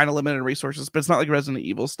when you're kind of limited in resources, but it's not like Resident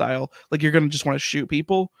Evil style. Like, you're gonna just want to shoot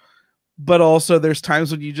people. But also there's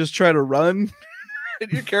times when you just try to run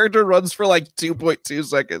and your character runs for 2.2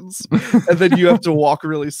 seconds, and then you have to walk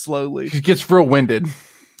really slowly. He gets real winded.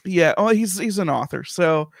 Yeah. Oh, he's an author,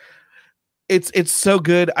 so it's so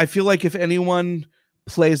good. I feel like if anyone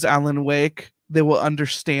plays Alan Wake, they will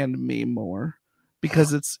understand me more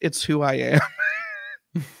because it's who I am.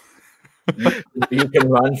 You can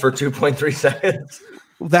run for 2.3 seconds.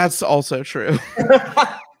 That's also true.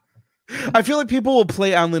 I feel like people will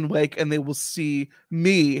play Alan Wake and they will see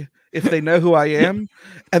me if they know who I am,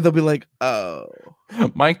 and they'll be like, "Oh,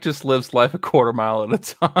 Mike just lives life a quarter mile at a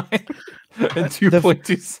time in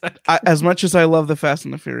 2.2 seconds." As much as I love the Fast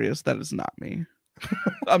and the Furious, that is not me.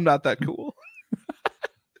 I'm not that cool.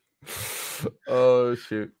 Oh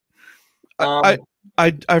shoot! I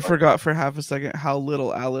forgot for half a second how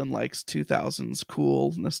little Alan likes 2000s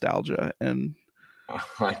cool nostalgia, and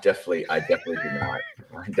I definitely do not.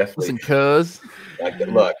 I definitely listen, cuz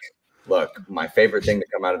look, my favorite thing to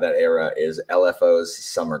come out of that era is LFO's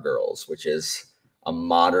Summer Girls, which is a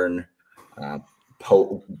modern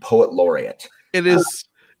poet laureate. It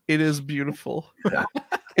is beautiful. Yeah.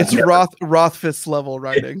 It's Rothfuss level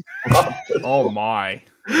writing. Oh my.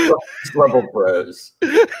 Level bros.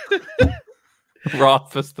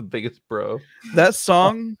 Rothfuss, the biggest bro. That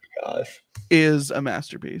song gosh is a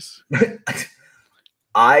masterpiece.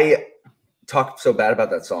 I talked so bad about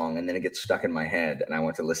that song, and then it gets stuck in my head, and I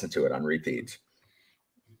went to listen to it on repeat.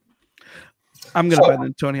 I'm gonna buy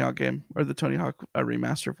the Tony Hawk game or the Tony Hawk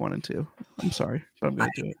remaster of 1 and 2. I'm sorry, but I'm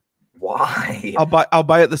gonna do it. Why? I'll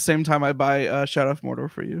buy it the same time I buy Shadow of Mordor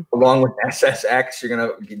for you. Along with SSX, you're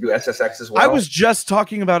gonna do SSX as well. I was just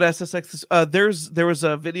talking about SSX. There was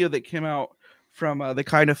a video that came out from the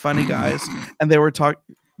Kind of Funny guys, and they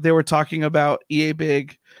were talking about EA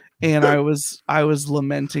Big, and I was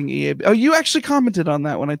lamenting EA Big. Oh, you actually commented on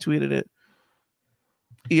that when I tweeted it.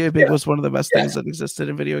 EA Big was one of the best things that existed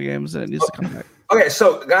in video games, and it needs to come back. Okay,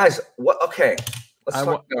 so guys, okay, let's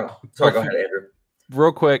talk. Sorry, go ahead, Andrew.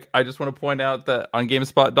 Real quick, I just want to point out that on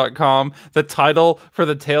GameSpot.com, the title for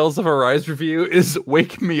the Tales of Arise review is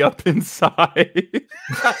 "Wake Me Up Inside."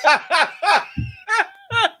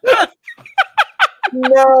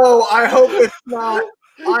 No, I hope it's not.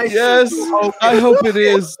 I hope it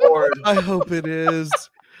is. I hope it is.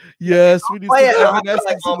 Yes, we need some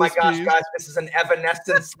Evanescence. Oh my gosh, guys, this is an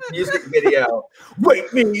Evanescence music video.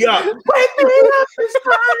 Wake me up inside.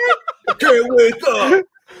 Can't wake up.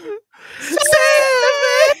 Save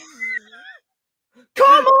me.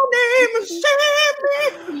 Come on, name and save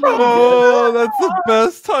me. Oh, that's the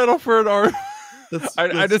best title for an art.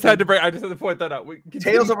 I just had to point that out.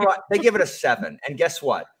 Tales of Arise, they give it a 7, and guess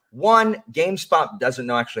what? One, GameSpot doesn't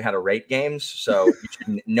know actually how to rate games, so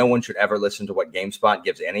no one should ever listen to what GameSpot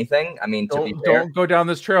gives anything. I mean, to be fair, don't go down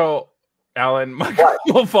this trail, Alan. Michael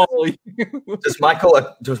will follow you. Does Michael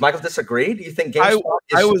disagree? Do you think GameSpot?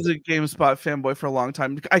 I was a GameSpot fanboy for a long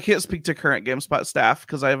time. I can't speak to current GameSpot staff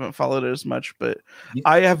because I haven't followed it as much, but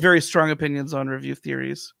I have very strong opinions on review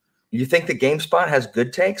theories. You think that GameSpot has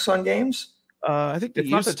good takes on games? I think they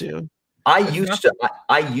used to. I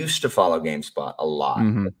used to follow GameSpot a lot,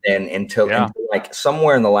 and until like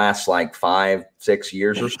somewhere in the last like 5-6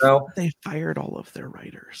 years or so, they fired all of their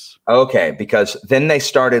writers. Okay, because then they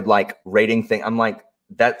started like rating things. I'm like,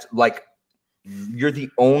 that's like you're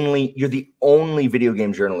the only video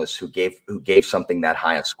game journalist who gave something that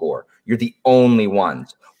high a score. You're the only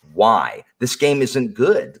ones. Why? This game isn't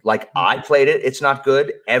good. Like I played it, it's not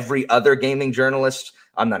good. Every other gaming journalist,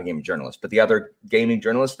 I'm not a gaming journalist, but the other gaming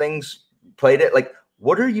journalist things played it. Like,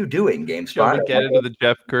 what are you doing, GameSpot? Shall we get into the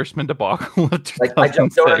Jeff Gerstmann debacle? Like, I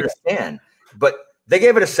just don't understand. But they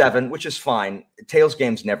gave it a 7, which is fine. Tales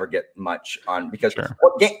games never get much on because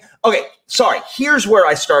okay, sorry. Here's where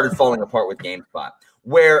I started falling apart with GameSpot.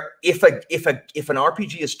 Where if an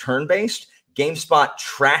RPG is turn-based, GameSpot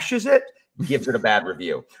trashes it, gives it a bad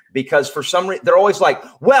review because for some reason they're always like,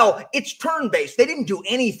 well, it's turn-based. They didn't do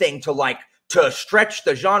anything to stretch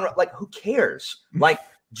the genre. Like, who cares? Like,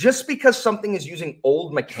 just because something is using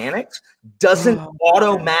old mechanics doesn't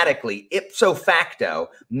automatically, ipso facto,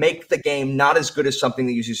 make the game not as good as something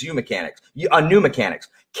that uses new mechanics.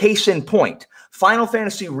 Case in point, Final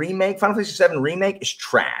Fantasy VII Remake is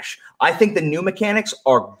trash. I think the new mechanics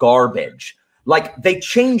are garbage. Like, they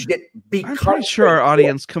changed it because I'm pretty sure our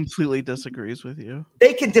audience completely disagrees with you.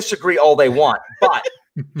 They can disagree all they want, but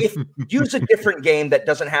if use a different game that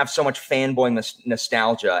doesn't have so much fanboy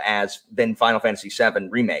nostalgia as than Final Fantasy VII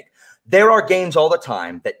Remake. There are games all the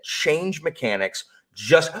time that change mechanics.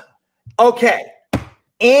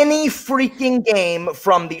 Any freaking game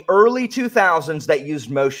from the early 2000s that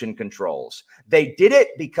used motion controls. They did it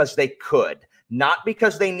because they could, not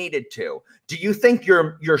because they needed to. Do you think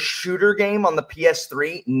your shooter game on the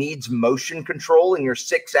PS3 needs motion control in your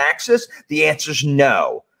 6-axis? The answer is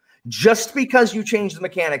no. Just because you change the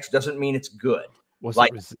mechanics doesn't mean it's good.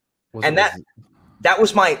 That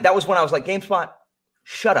was when I was like, GameSpot,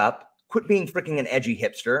 shut up. Quit being freaking an edgy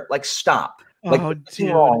hipster. Like, stop. Like,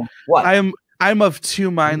 wrong. What? I'm of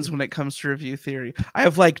two minds when it comes to review theory. I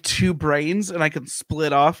have like two brains and I can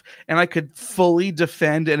split off and I could fully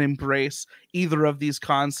defend and embrace either of these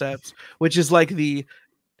concepts, which is like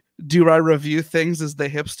do I review things as the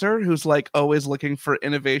hipster who's like always looking for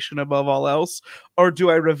innovation above all else? Or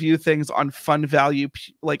do I review things on fun value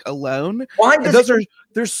like alone?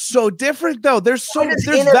 They're so different though. There's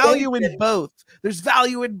value in both. There's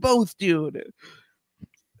value in both, dude.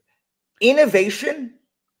 Innovation,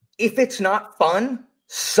 if it's not fun,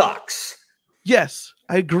 sucks. Yes,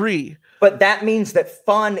 I agree. But that means that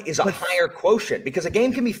fun is a higher quotient because a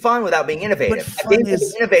game can be fun without being innovative. A game can be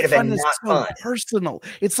innovative and not fun. Personal.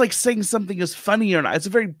 It's like saying something is funny or not. It's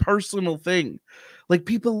a very personal thing. Like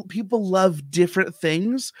people love different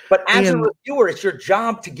things. But as a reviewer, it's your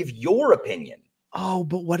job to give your opinion. Oh,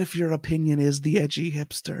 but what if your opinion is the edgy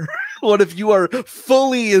hipster? What if you are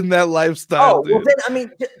fully in that lifestyle? Oh, well, then I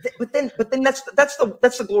mean, but then that's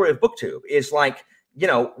the glory of BookTube is like, you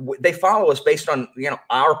know, they follow us based on, you know,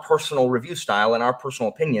 our personal review style and our personal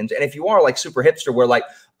opinions. And if you are like super hipster, we're like,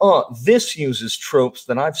 this uses tropes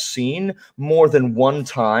that I've seen more than one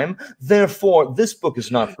time. Therefore, this book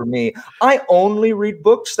is not for me. I only read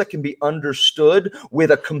books that can be understood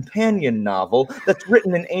with a companion novel that's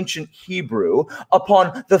written in ancient Hebrew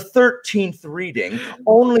upon the 13th reading,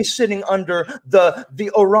 only sitting under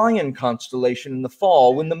the Orion constellation in the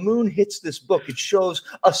fall. When the moon hits this book, it shows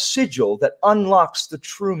a sigil that unlocks the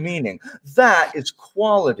true meaning. That is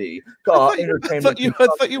quality entertainment. I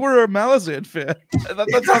thought you were a Malazan fan. I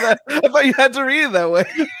thought you had to read it that way.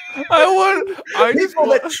 People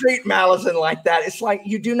that treat Malazan like that, it's like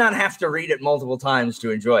you do not have to read it multiple times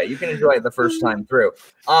to enjoy it. You can enjoy it the first time through.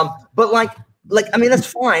 But like I mean, that's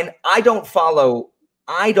fine. I don't follow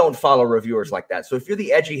reviewers like that. So if you're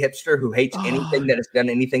the edgy hipster who hates anything that has done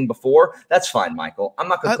anything before, that's fine, Michael. I'm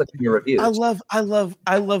not going to click on your reviews. I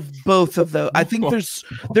love both of those. I think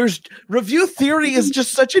there's review theory is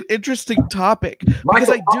just such an interesting topic because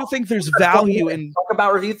Michael, I do think there's value in talk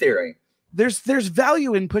about review theory. There's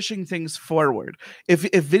value in pushing things forward. If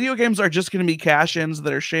video games are just going to be cash-ins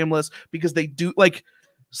that are shameless because they do like.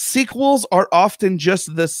 Sequels are often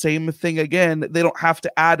just the same thing again. They don't have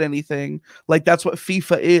to add anything. Like that's what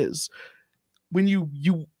FIFA is. When you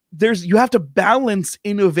have to balance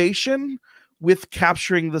innovation with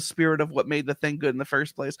capturing the spirit of what made the thing good in the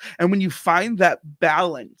first place. And when you find that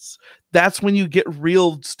balance, that's when you get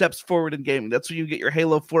real steps forward in gaming. That's when you get your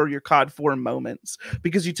Halo 4, your COD 4 moments.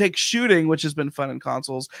 Because you take shooting, which has been fun in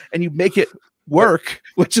consoles, and you make it work,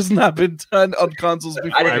 which has not been done on consoles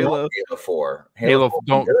before. I didn't Halo. love Halo 4. Halo 4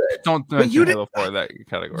 don't mention Halo 4 that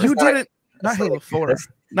category. You didn't. Not Halo 4.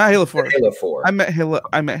 Not Halo 4. Halo 4. I meant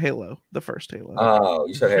Halo, the first Halo. Oh,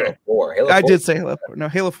 you said Halo 4. Halo 4. I did say Halo 4. No,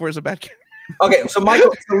 Halo 4 is a bad game. Okay, so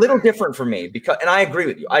Michael, it's a little different for me and I agree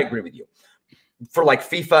with you. For like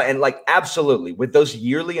FIFA and like absolutely with those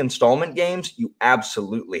yearly installment games, you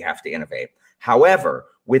absolutely have to innovate. However,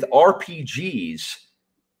 with RPGs,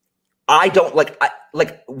 I don't like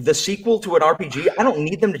the sequel to an RPG. I don't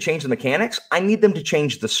need them to change the mechanics. I need them to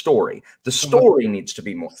change the story. The story needs to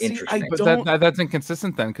be more interesting. But that's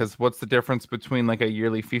inconsistent then, because what's the difference between like a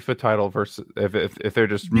yearly FIFA title versus if they're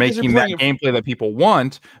just making that gameplay that people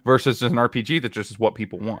want versus just an RPG that just is what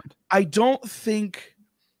people want? I don't think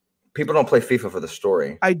people don't play FIFA for the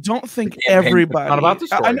story. I don't think everybody. It's not about the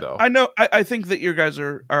story, though. I know. I think that you guys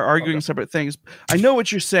are arguing separate things. I know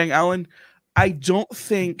what you're saying, Alan. I don't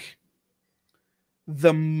think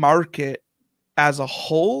the market as a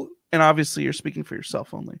whole, and obviously you're speaking for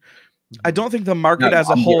yourself only. I don't think the market as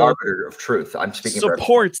a whole, the arbiter of truth. I'm speaking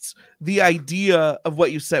supports the idea of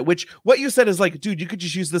what you said. Which what you said is like, dude, you could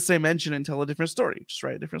just use the same engine and tell a different story. Just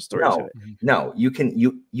write a different story. No, you can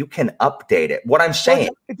update it. What I'm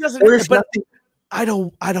saying, it doesn't. But I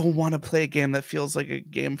don't want to play a game that feels like a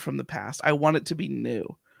game from the past. I want it to be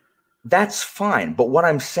new. That's fine. But what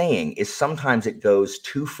I'm saying is sometimes it goes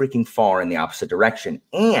too freaking far in the opposite direction.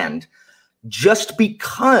 And just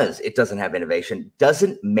because it doesn't have innovation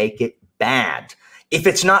doesn't make it bad. If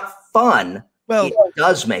it's not fun, it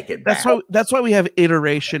does make it bad. That's why we have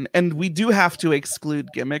iteration, and we do have to exclude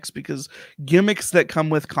gimmicks because gimmicks that come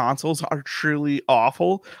with consoles are truly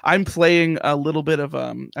awful. I'm playing a little bit of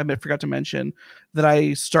I forgot to mention that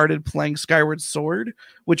I started playing Skyward Sword,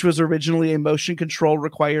 which was originally a motion control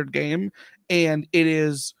required game, and it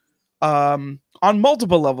is on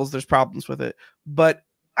multiple levels there's problems with it. But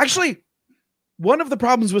actually, one of the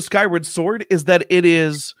problems with Skyward Sword is that it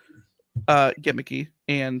is gimmicky,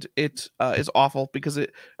 and it is awful because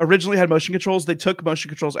it originally had motion controls. They took motion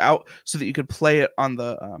controls out so that you could play it on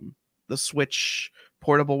the Switch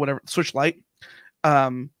portable, whatever, Switch Lite.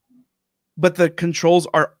 But the controls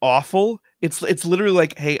are awful. It's literally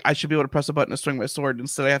like, hey, I should be able to press a button to swing my sword.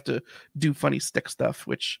 Instead, I have to do funny stick stuff,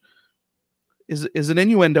 which is an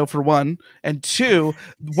innuendo for one. And two,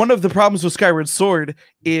 one of the problems with Skyward Sword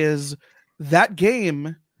is that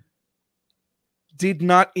game did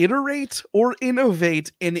not iterate or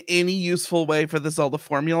innovate in any useful way for the Zelda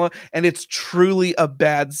formula, and it's truly a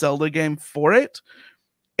bad Zelda game for it.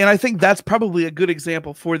 And I think that's probably a good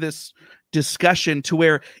example for this discussion, to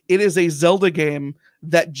where it is a Zelda game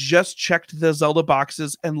that just checked the Zelda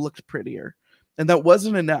boxes and looked prettier, and that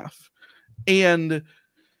wasn't enough. And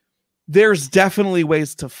there's definitely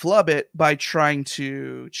ways to flub it by trying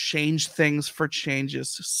to change things for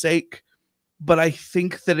change's sake, but I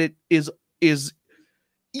think that it is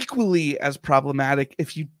equally as problematic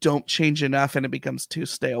if you don't change enough and it becomes too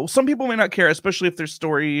stale. Some people may not care, especially if they're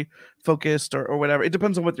story focused or whatever. It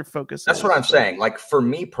depends on what your focus is. That's what I'm saying. Like for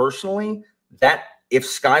me personally, that if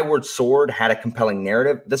Skyward Sword had a compelling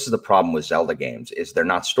narrative, this is the problem with Zelda games, is they're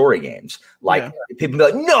not story games. Like people be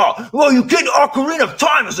like, no, well, you get Ocarina of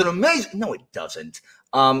Time is an amazing. No, it doesn't.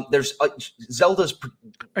 There's Zelda's.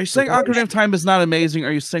 Are you saying Ocarina of Time is not amazing? Or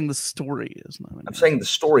are you saying the story is not amazing? I'm saying the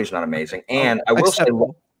story is not amazing. And I will say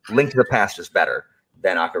Link to the Past is better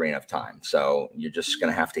than Ocarina of Time. So you're just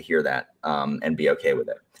going to have to hear that and be okay with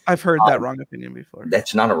it. I've heard that wrong opinion before.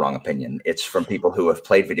 That's not a wrong opinion. It's from people who have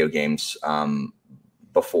played video games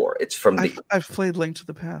before. It's from I've played Link to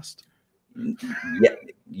the Past. Yeah,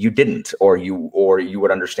 you didn't, or you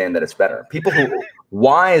would understand that it's better. People who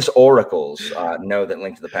wise oracles know that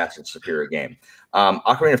Link to the Past is a superior game.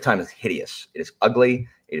 Ocarina of Time is hideous. It is ugly.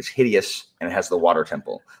 It is hideous, and it has the water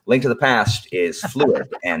temple. Link to the Past is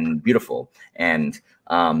fluid and beautiful, and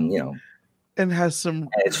and has some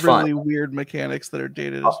really weird mechanics that are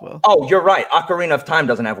dated as well. Oh, you're right. Ocarina of Time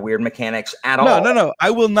doesn't have weird mechanics at all. No.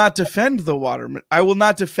 I will not defend the water. I will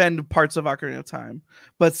not defend parts of Ocarina of Time.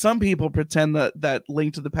 But some people pretend that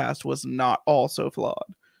Link to the Past was not also flawed.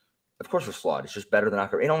 Of course it's flawed. It's just better than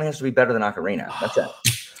Ocarina. It only has to be better than Ocarina. That's it.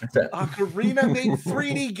 That's it. Ocarina made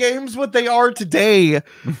 3D games what they are today.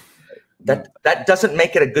 That doesn't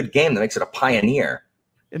make it a good game. That makes it a pioneer.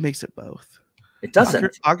 It makes it both. It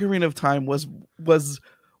doesn't. Ocarina of Time was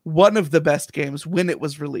one of the best games when it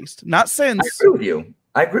was released. Not since.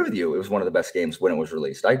 I agree with you. It was one of the best games when it was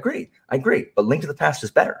released. I agree. But Link to the Past is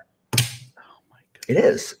better. Oh my God. It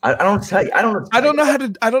is. I don't know what to tell you. I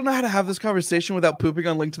don't know how to have this conversation without pooping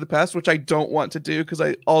on Link to the Past, which I don't want to do because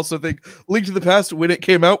I also think Link to the Past when it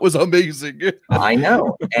came out was amazing. I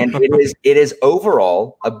know. And it is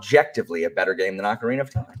overall objectively a better game than Ocarina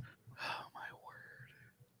of Time. Oh my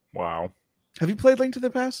word. Wow. Have you played Link to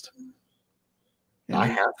the Past? Andrew? I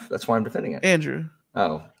have. That's why I'm defending it. Andrew.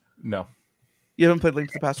 Oh. No. You haven't played Link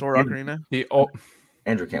to the Past or Ocarina?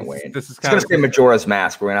 Andrew can't wait. This is going to say Majora's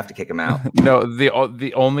Mask. We're going to have to kick him out. No,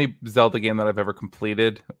 the only Zelda game that I've ever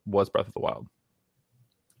completed was Breath of the Wild.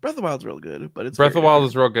 Breath of the Wild's real good, but Breath of the Wild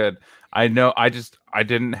is real good. I know. I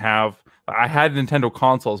didn't have. I had Nintendo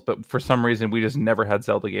consoles, but for some reason we just never had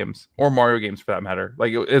Zelda games or Mario games for that matter.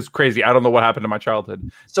 Like it's crazy. I don't know what happened to my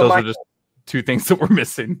childhood. So those are just two things that we're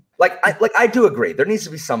missing. I do agree. There needs to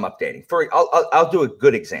be some updating. I'll do a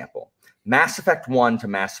good example. Mass Effect 1 to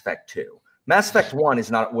Mass Effect 2. Mass Effect 1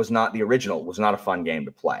 was not the original, was not a fun game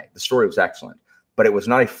to play. The story was excellent, but it was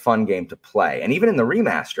not a fun game to play. And even in the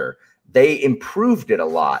remaster, they improved it a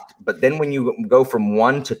lot. But then when you go from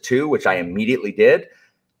 1 to 2, which I immediately did,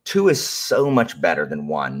 2 is so much better than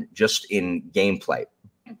 1 just in gameplay.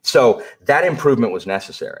 So that improvement was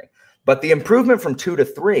necessary. But the improvement from 2 to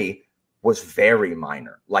 3 was very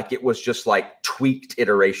minor. Like it was just like tweaked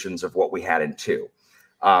iterations of what we had in 2.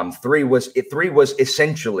 3 was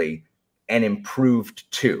essentially an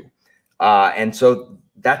improved 2. And so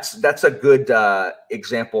that's a good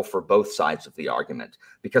example for both sides of the argument,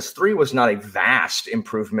 because 3 was not a vast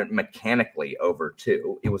improvement mechanically over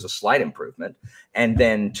 2. It was a slight improvement. And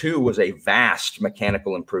then 2 was a vast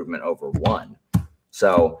mechanical improvement over 1.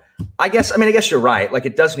 So I guess you're right. Like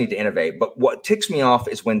it does need to innovate. But what ticks me off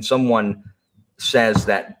is when someone says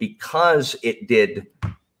that because it did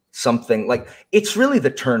something like it's really the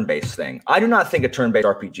turn-based thing. I do not think a turn-based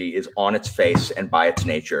RPG is on its face and by its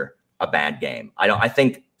nature a bad game. I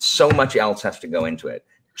think so much else has to go into it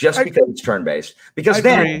just because it's turn-based. Because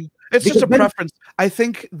it's just a preference. I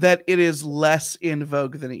think that it is less in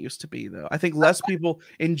vogue than it used to be, though. I think less people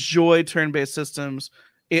enjoy turn-based systems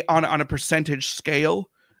on a percentage scale.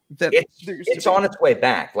 That it's on its way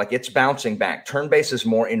back. Like it's bouncing back. Turn-based is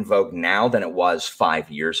more in vogue now than it was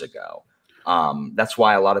 5 years ago. That's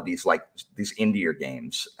why a lot of these indie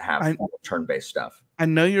games have turn-based stuff. I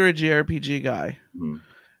know you're a JRPG guy. Mm-hmm.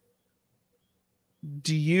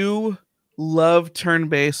 Do you love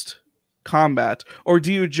turn-based combat, or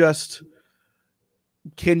do you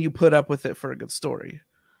can you put up with it for a good story?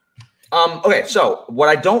 Okay, so what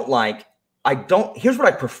I don't like, here's what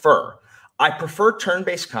I prefer. I prefer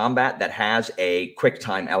turn-based combat that has a quick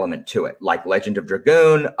time element to it, like Legend of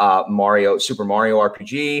Dragoon, Super Mario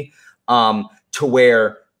RPG, to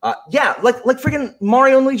where like freaking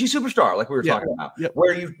Mario and Luigi Superstar, like we were talking about,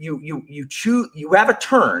 where you choose, you have a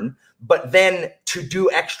turn, but then to do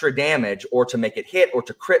extra damage or to make it hit or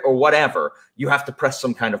to crit or whatever, you have to press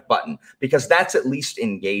some kind of button, because that's at least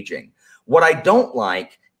engaging. What I don't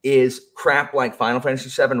like is crap like Final Fantasy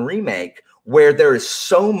VII Remake, where there is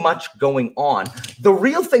so much going on. The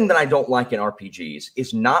real thing that I don't like in RPGs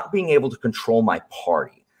is not being able to control my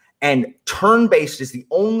party. And turn-based is the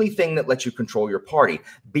only thing that lets you control your party,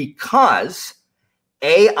 because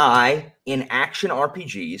AI in action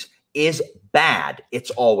RPGs is bad.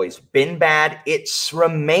 It's always been bad. It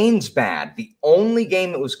remains bad. The only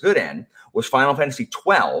game that was good in was Final Fantasy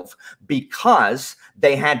 12 because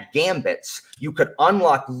they had gambits. You could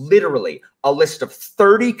unlock literally a list of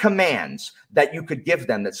 30 commands that you could give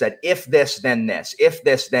them that said, if this, then this, if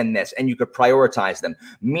this, then this, and you could prioritize them,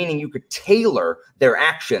 meaning you could tailor their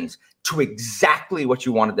actions to exactly what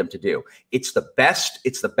you wanted them to do. It's the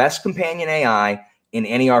best companion AI in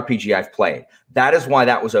any RPG I've played. That is why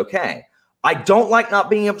that was okay. I don't like not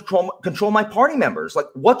being able to control my party members. Like,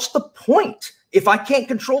 what's the point? If I can't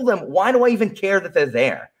control them, why do I even care that they're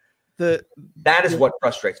there? That is what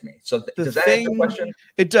frustrates me. So does that answer the question?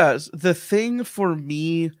 It does. The thing for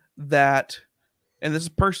me that, and this is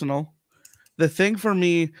personal, the thing for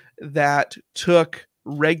me that took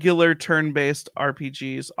regular turn-based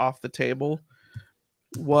RPGs off the table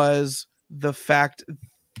was the fact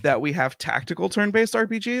that we have tactical turn-based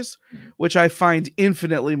RPGs, which I find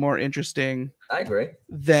infinitely more interesting. I agree.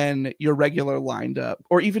 Than your regular lined up,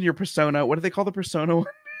 or even your Persona. What do they call the Persona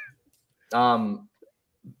one?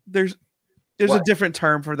 There's a different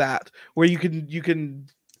term for that, where you can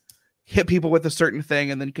hit people with a certain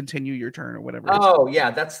thing and then continue your turn or whatever. Oh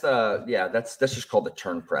yeah, that's just called the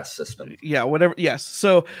turn press system. Yeah, whatever. Yes.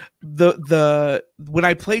 So the when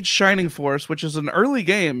I played Shining Force, which is an early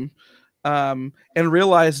game, and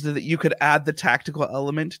realized that you could add the tactical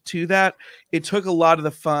element to that, it took a lot of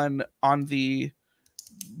the fun on the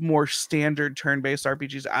more standard turn-based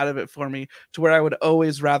RPGs out of it for me, to where I would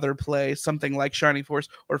always rather play something like Shining Force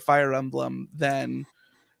or Fire Emblem than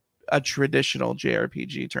a traditional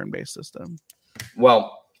JRPG turn-based system.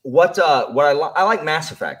 Well, I like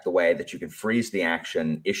Mass Effect, the way that you can freeze the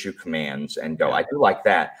action, issue commands, and go. Yeah. I do like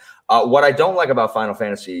that. What I don't like about Final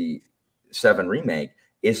Fantasy VII Remake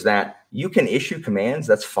is that you can issue commands,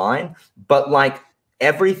 that's fine, but like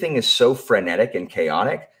everything is so frenetic and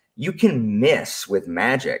chaotic, you can miss with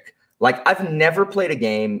magic. Like, I've never played a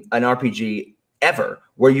game, an RPG ever,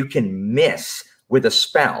 where you can miss with a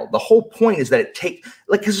spell. The whole point is that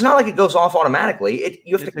because it's not like it goes off automatically.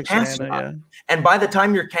 You have to cast it. Yeah. And by the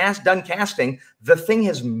time you're done casting, the thing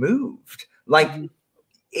has moved. Like,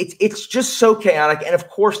 it's just so chaotic. And of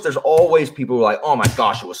course, there's always people who are like, oh my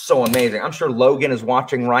gosh, it was so amazing. I'm sure Logan is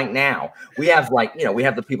watching right now. We have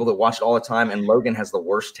the people that watch it all the time, and Logan has the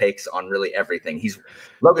worst takes on really everything.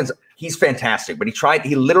 He's fantastic, but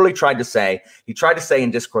he literally tried to say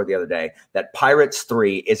in Discord the other day that Pirates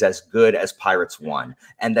 3 is as good as Pirates 1.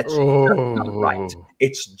 And that's just not right.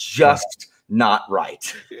 It's just not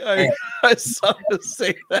right. I saw him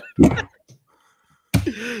say that.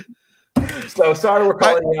 So sorry we're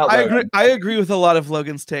calling you out. I agree with a lot of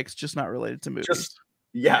Logan's takes, just not related to movies.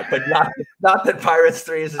 But not that Pirates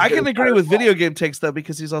 3 is. I can agree with video game takes though,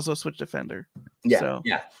 because he's also a Switch defender. Yeah, so.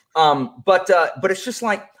 Yeah. But it's just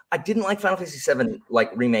like, I didn't like Final Fantasy VII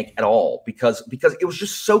Remake at all because it was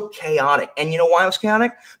just so chaotic. And you know why it was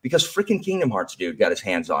chaotic? Because freaking Kingdom Hearts dude got his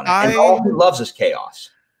hands on it, and all he loves is chaos.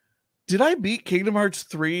 Did I beat Kingdom Hearts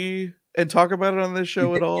 3 and talk about it on this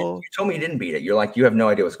show at all? You told me you didn't beat it. You're like, you have no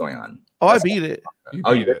idea what's going on. Oh, I beat it.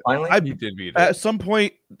 You did finally? You did beat it. At some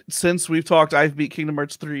point since we've talked, I've beat Kingdom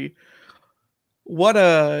Hearts 3. What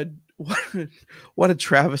a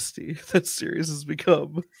travesty that series has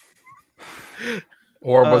become.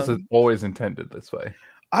 Or was it always intended this way?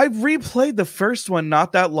 I replayed the first one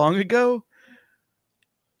not that long ago,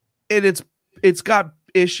 and it's got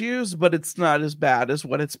issues, but it's not as bad as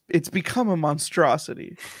what it's become a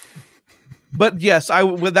monstrosity. But yes,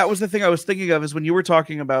 that was the thing I was thinking of, is when you were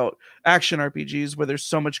talking about action RPGs where there's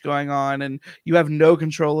so much going on and you have no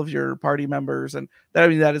control of your party members, and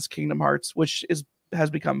that is Kingdom Hearts, which has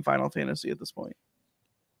become Final Fantasy at this point.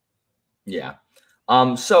 Yeah.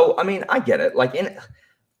 So I mean, I get it. Like,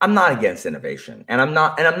 I'm not against innovation, and I'm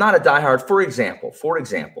not a diehard. For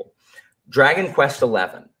example, Dragon Quest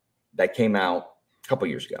XI that came out a couple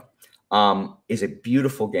years ago is a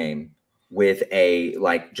beautiful game with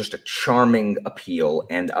just a charming appeal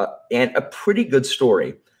and a pretty good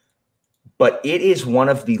story. But it is one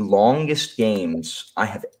of the longest games I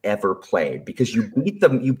have ever played, because you beat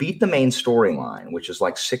the main storyline, which is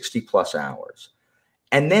like 60 plus hours.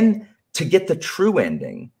 And then to get the true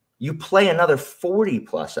ending, you play another 40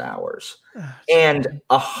 plus hours and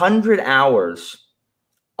 100 hours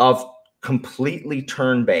of completely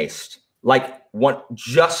turn-based,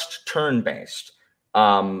 just turn-based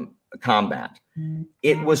combat.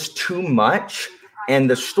 It was too much, and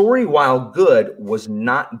the story, while good, was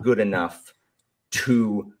not good enough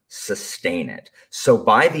to sustain it. So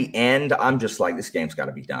by the end, I'm just like, this game's got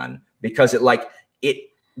to be done, because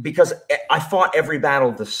because I fought every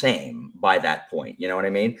battle the same by that point. You know what I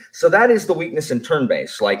mean? So that is the weakness in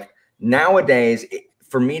turn-based. Like, Nowadays,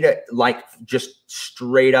 for me to like just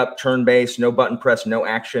straight up turn-based, no button press, no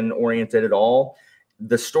action oriented at all,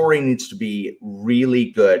 the story needs to be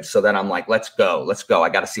really good so that I'm like, let's go. I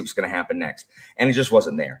got to see what's going to happen next. And it just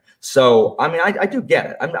wasn't there. So, I mean, I do get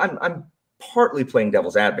it. I'm partly playing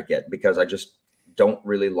devil's advocate because I just don't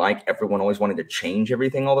really like everyone always wanting to change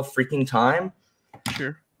everything all the freaking time.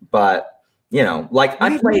 Sure. But, you know, like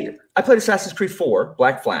I played Assassin's Creed 4,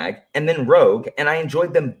 Black Flag, and then Rogue, and I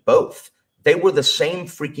enjoyed them both. They were the same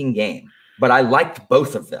freaking game, but I liked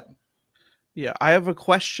both of them. Yeah, I have a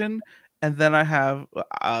question, and then I have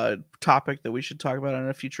a topic that we should talk about in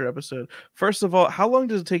a future episode. First of all, how long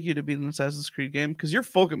does it take you to beat an Assassin's Creed game? Because you're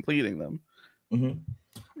full completing them. Mm-hmm.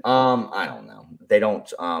 I don't know. They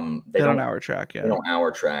don't hour track. Yeah, they don't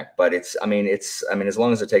hour track, but it's as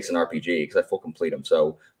long as it takes an RPG, because I full complete them.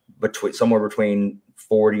 So somewhere between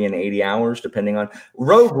 40 and 80 hours, depending on.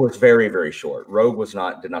 Rogue was very, very short. Rogue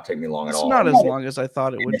did not take me long at all. It's not as long as I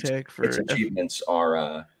thought it would take. Its achievements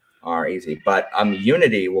are easy, but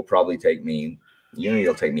Unity will take me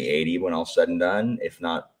 80 when all said and done, if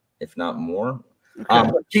not more.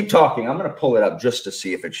 Okay. Keep talking. I'm going to pull it up just to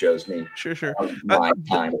see if it shows me. Sure. My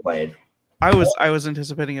time played. I was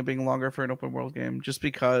anticipating it being longer for an open world game, just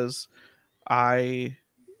because I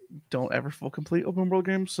don't ever full complete open world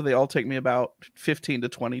games, so they all take me about 15 to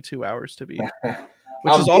 22 hours to beat,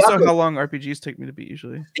 which is also how long RPGs take me to beat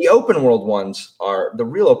usually. The real open world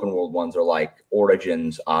ones are like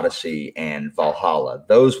Origins, Odyssey, and Valhalla.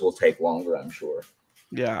 Those will take longer, I'm sure.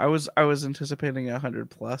 Yeah, I was anticipating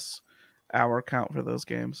 100+ hour count for those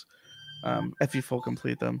games, if you full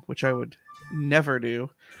complete them, which I would never do.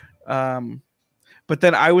 But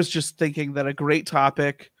then I was just thinking that a great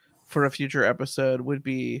topic for a future episode would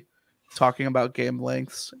be talking about game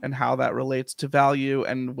lengths and how that relates to value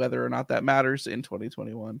and whether or not that matters in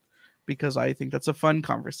 2021, because I think that's a fun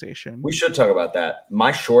conversation. We should talk about that.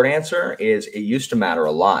 My short answer is it used to matter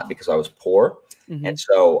a lot because I was poor. Mm-hmm. And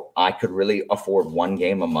so I could really afford one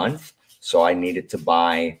game a month. So I needed to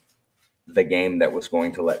buy the game that was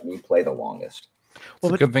going to let me play the longest.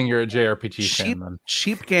 Well, it's a good thing you're a JRPG fan, then.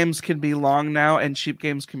 Cheap games can be long now, and cheap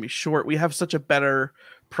games can be short. We have such a better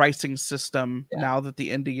pricing system now that the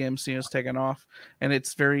indie game scene has taken off, and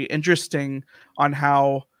it's very interesting on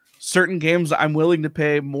how certain games I'm willing to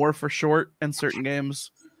pay more for short, and certain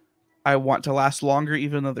games I want to last longer,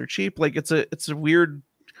 even though they're cheap. Like it's a weird,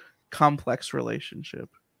 complex relationship.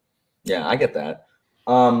 Yeah, I get that.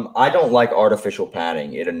 I don't like artificial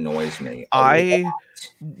padding. It annoys me.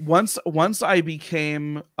 Once I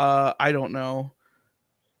became, I don't know,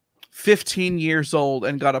 15 years old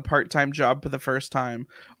and got a part-time job for the first time,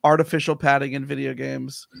 artificial padding in video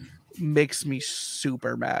games makes me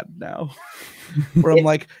super mad now. Where I'm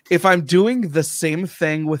like, if I'm doing the same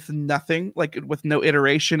thing with nothing, like with no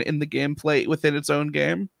iteration in the gameplay within its own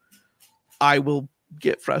game, I will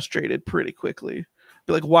get frustrated pretty quickly.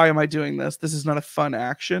 Be like, why am I doing this? This is not a fun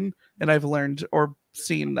action, and I've learned or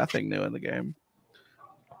seen nothing new in the game.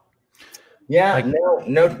 Yeah, like,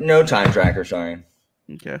 no time tracker. Sorry.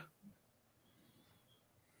 Okay.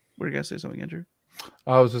 Were you gonna say something, Andrew?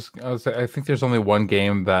 I think there's only one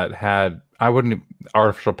game that had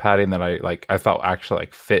artificial padding that I felt actually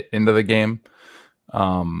fit into the game,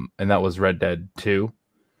 and that was Red Dead 2,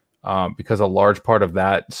 because a large part of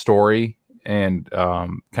that story and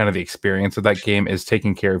kind of the experience of that game is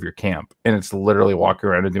taking care of your camp, and it's literally walking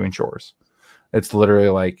around and doing chores. It's literally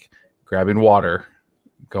like grabbing water,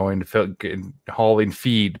 going to hauling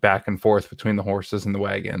feed back and forth between the horses and the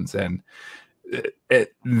wagons, and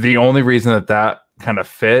the only reason that kind of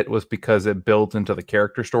fit was because it built into the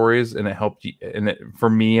character stories, and it helped you, and for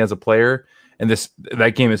me as a player, and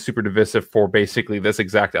that game is super divisive for basically this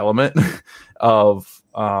exact element of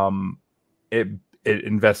it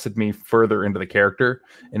invested me further into the character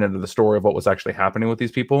and into the story of what was actually happening with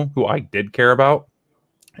these people who I did care about.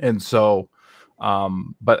 And so,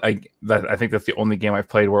 but I think that's the only game I've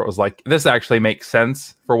played where it was like, this actually makes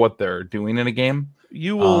sense for what they're doing in a game.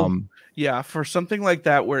 You will, for something like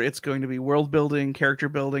that, where it's going to be world building, character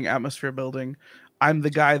building, atmosphere building, I'm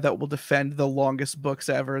the guy that will defend the longest books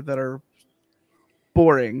ever that are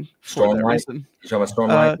boring for that reason. You talking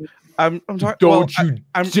about Stormlight? I'm talking. Don't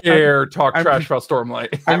you dare talk trash about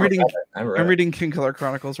Stormlight. I'm reading King Killer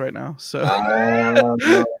Chronicles right now, so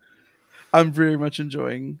I'm very much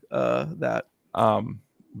enjoying that.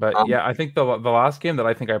 But yeah, I think the last game that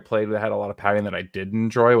I think I played that had a lot of padding that I did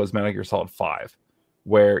enjoy was Metal Gear Solid 5,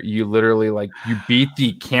 where you literally you beat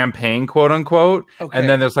the campaign, quote unquote, and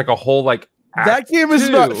then there's a whole that game is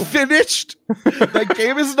not finished. That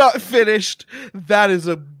game is not finished. That is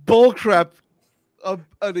a bullcrap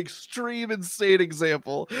an extreme, insane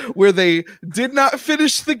example where they did not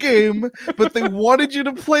finish the game, but they wanted you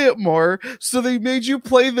to play it more, so they made you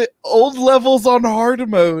play the old levels on hard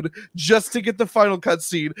mode just to get the final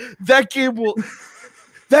cutscene. That game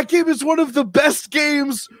is one of the best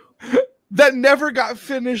games that never got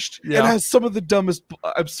finished and has some of the dumbest.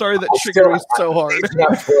 I'm sorry that triggered me so hard.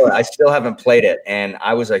 I still haven't played it, and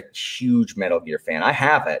I was a huge Metal Gear fan. I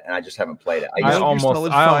have it, and I just haven't played it. I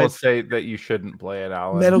almost say that you shouldn't play it,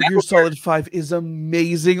 Alan. Metal Gear Solid 5 is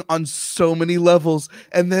amazing on so many levels,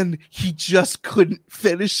 and then he just couldn't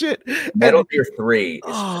finish it. Metal Gear 3 is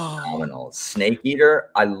phenomenal. Snake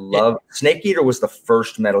Eater, I love. Snake Eater was the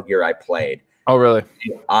first Metal Gear I played. Oh, really?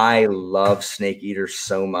 I love Snake Eater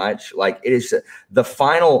so much. Like, it is the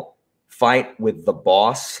final fight with the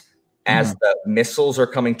boss as the missiles are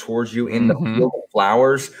coming towards you in the field of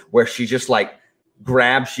flowers, where she just like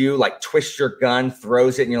grabs you, like twists your gun,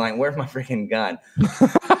 throws it, and you're like, where's my freaking gun?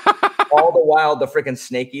 All the while, the freaking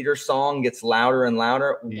Snake Eater song gets louder and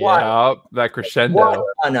louder. That crescendo. What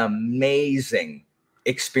an amazing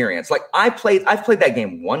experience. Like, I've played that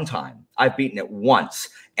game one time. I've beaten it once.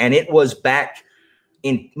 And it was back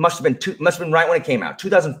in must have been right when it came out,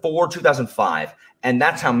 2004, 2005, and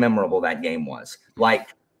that's how memorable that game was.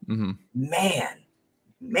 Like, man,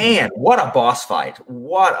 what a boss fight!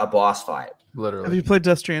 What a boss fight! Literally. Have you played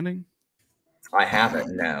Death Stranding? I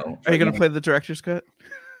haven't. No. Are you going to play the director's cut?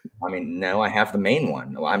 I mean, no. I have the main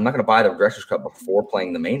one. No, I'm not going to buy the director's cut before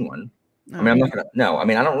playing the main one. I mean, I'm not going to. No. I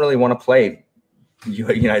mean, I don't really want to play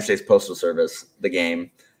United States Postal Service, the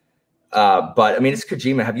game. But I mean, it's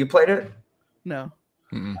Kojima. Have you played it? No.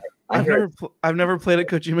 I've never played a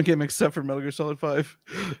Kojima game except for Metal Gear Solid 5.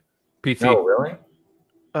 PT. No, really?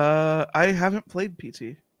 I haven't played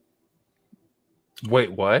PT.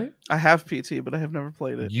 Wait, what? I have PT, but I have never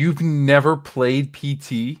played it. You've never played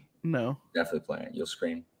PT? No. Definitely play it. You'll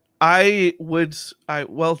scream. Yes, I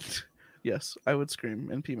would scream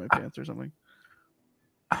and pee my pants or something.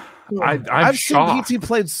 I've seen PT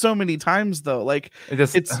played so many times though. Like,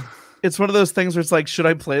 it's one of those things where it's like, should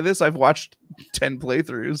I play this? I've watched 10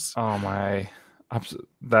 playthroughs. Oh my,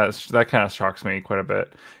 that kind of shocks me quite a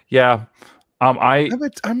bit. Yeah, I'm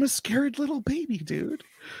a scared little baby, dude.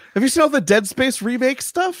 Have you seen all the Dead Space remake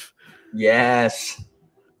stuff? Yes.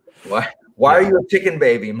 Why are you a chicken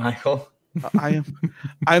baby, Michael?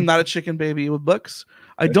 I'm not a chicken baby with books.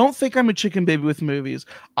 I don't think I'm a chicken baby with movies.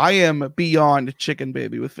 I am beyond chicken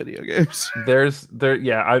baby with video games. I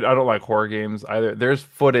don't like horror games either. There's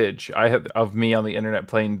footage I have of me on the internet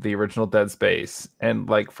playing the original Dead Space, and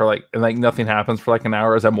nothing happens for like an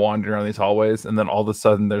hour as I'm wandering around these hallways, and then all of a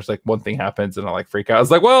sudden there's like one thing happens and I like freak out. I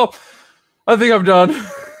was like, well, I think I'm done.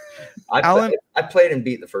 I played and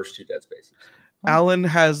beat the first 2 Dead Spaces. Alan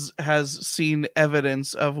has seen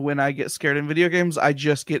evidence of when I get scared in video games, I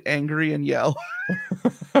just get angry and yell.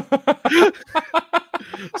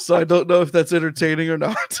 So I don't know if that's entertaining or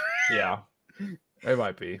not. Yeah, it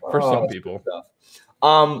might be for some people.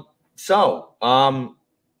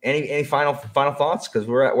 Any final thoughts? Because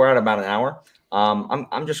we're at about an hour.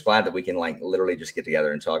 I'm just glad that we can like literally just get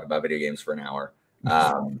together and talk about video games for an hour.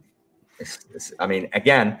 I mean,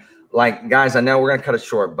 again, like, guys, I know we're gonna cut it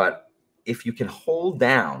short, but if you can hold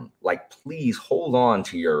down, like, please hold on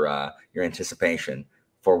to your anticipation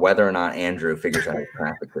for whether or not Andrew figures out a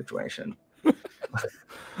traffic situation.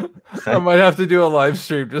 I might have to do a live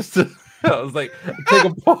stream just to. I was like, take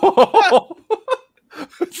a poll.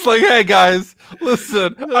 It's like, hey guys,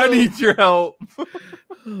 listen, I need your help. Oh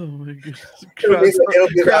my god!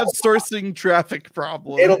 Crowdsourcing traffic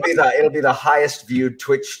problem. It'll be the highest viewed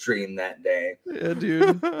Twitch stream that day. Yeah,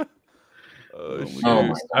 dude. Oh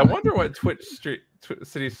my I wonder what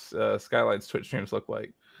Cities Skylines Twitch streams look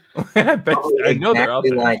like. I bet I know they're out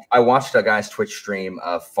there. Like, I watched a guy's Twitch stream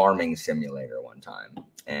of Farming Simulator one time,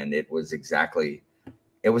 and it was actually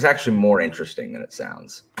more interesting than it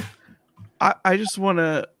sounds. I just want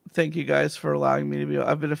to thank you guys for allowing me to be.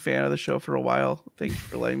 I've been a fan of the show for a while. Thank you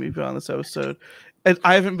for letting me be on this episode. And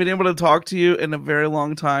I haven't been able to talk to you in a very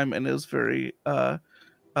long time, and it was very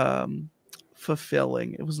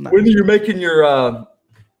fulfilling. It was nice. When are you making your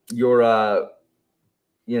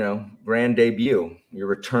grand debut, your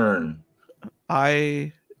return?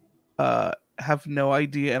 I have no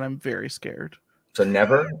idea, and I'm very scared. So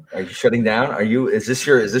never? Are you shutting down? Is this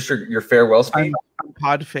your farewell speech? I'm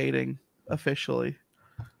pod fading officially.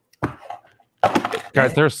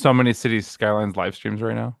 Guys, there's so many Cities Skylines live streams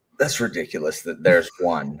right now. That's ridiculous that there's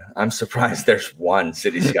one. I'm surprised there's one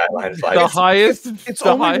Cities Skylines live. The highest. It's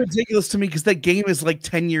only ridiculous to me because that game is like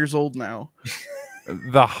 10 years old now.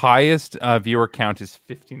 The highest viewer count is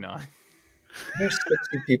 59. There's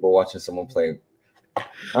 60 people watching someone play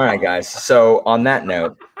All right, guys. So on that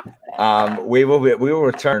note, we will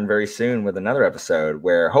return very soon with another episode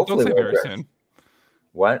where hopefully Don't say very soon.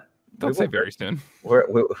 What? Don't say very soon.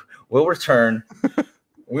 We'll return.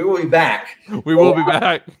 We will be back. We will be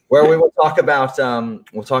back. Where we will talk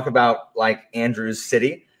about like Andrew's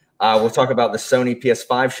City. We'll talk about the Sony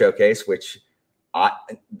PS5 showcase, which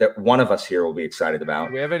that one of us here will be excited about.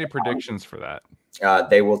 Do we have any predictions for that?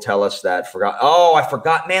 They will tell us that. I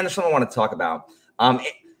forgot. Man, there's something I want to talk about.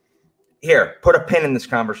 Here, put a pin in this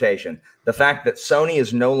conversation. The fact that Sony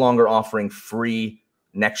is no longer offering free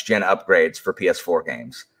next-gen upgrades for PS4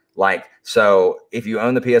 games. Like, so if you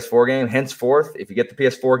own the PS4 game, henceforth, if you get the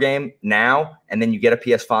PS4 game now and then you get a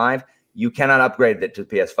PS5, you cannot upgrade it to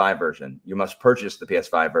the PS5 version. You must purchase the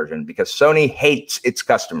PS5 version because Sony hates its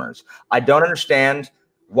customers. I don't understand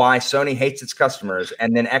why Sony hates its customers.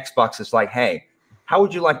 And then Xbox is like, hey, how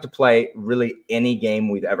would you like to play really any game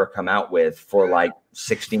we've ever come out with for like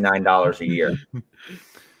 $69 a year?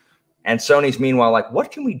 And Sony's meanwhile like,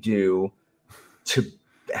 what can we do to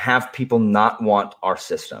have people not want our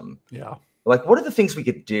system? Yeah. Like, what are the things we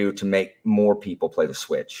could do to make more people play the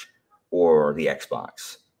Switch or the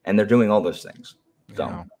Xbox? And they're doing all those things. So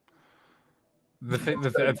Yeah. The thing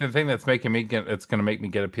that's making me it's going to make me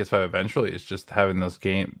get a PS5 eventually is just having those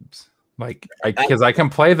games. Like, because I can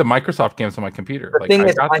play the Microsoft games on my computer. The thing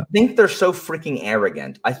is, I think they're so freaking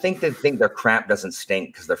arrogant. I think they think their crap doesn't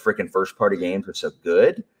stink because their freaking first-party games are so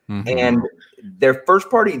good. Mm-hmm. And their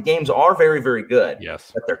first-party games are very, very good.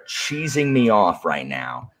 Yes. But they're cheesing me off right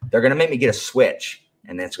now. They're going to make me get a Switch,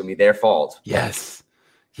 and then it's going to be their fault. Yes.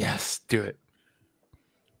 Yes. Do it.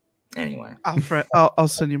 Anyway. I'll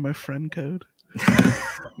send you my friend code.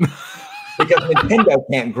 Because Nintendo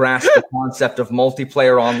can't grasp the concept of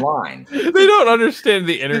multiplayer online. They don't understand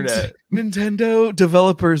the internet. Nintendo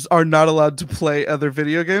developers are not allowed to play other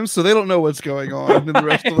video games, so they don't know what's going on in the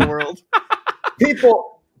rest of the world.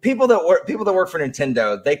 People that work for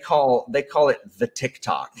Nintendo, they call it the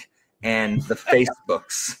TikTok and the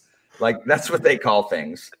Facebooks. Like, that's what they call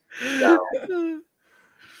things. So.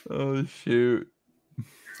 Oh shoot.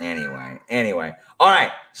 Anyway. All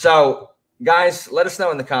right. So guys, let us know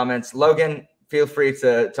in the comments. Logan, feel free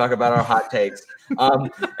to talk about our hot takes.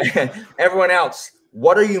 Everyone else,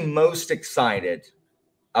 what are you most excited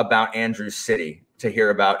about Andrew's City to hear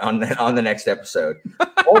about on the next episode?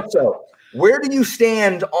 Also, where do you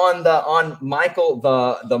stand on Michael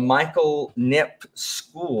the Michael Nip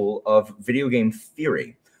School of Video Game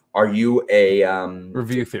Theory? Are you a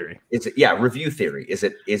review theory? Review theory. Is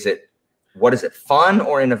it what is it? Fun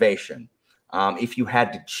or innovation? If you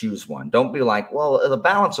had to choose one, don't be like, well, the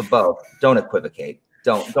balance of both. Don't equivocate.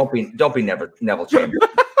 Don't be Neville Chamberlain.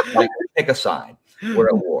 Like, pick a side. We're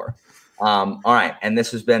at war. All right, and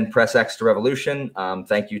this has been Press X to Revolution.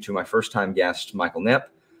 Thank you to my first-time guest, Michael Nip,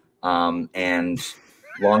 and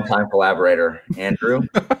longtime collaborator, Andrew.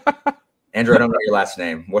 Andrew, I don't know your last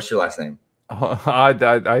name. What's your last name?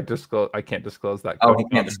 I disclose. I can't disclose that. Oh, he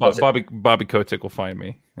can't disclose it. Bobby Kotick will find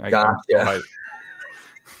me. Gotcha.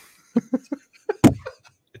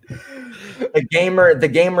 The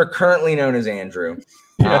gamer currently known as Andrew.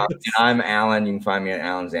 Yes. And I'm Alan. You can find me at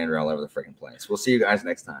Alan's Andrew all over the freaking place. We'll see you guys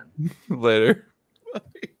next time. Later. Bye.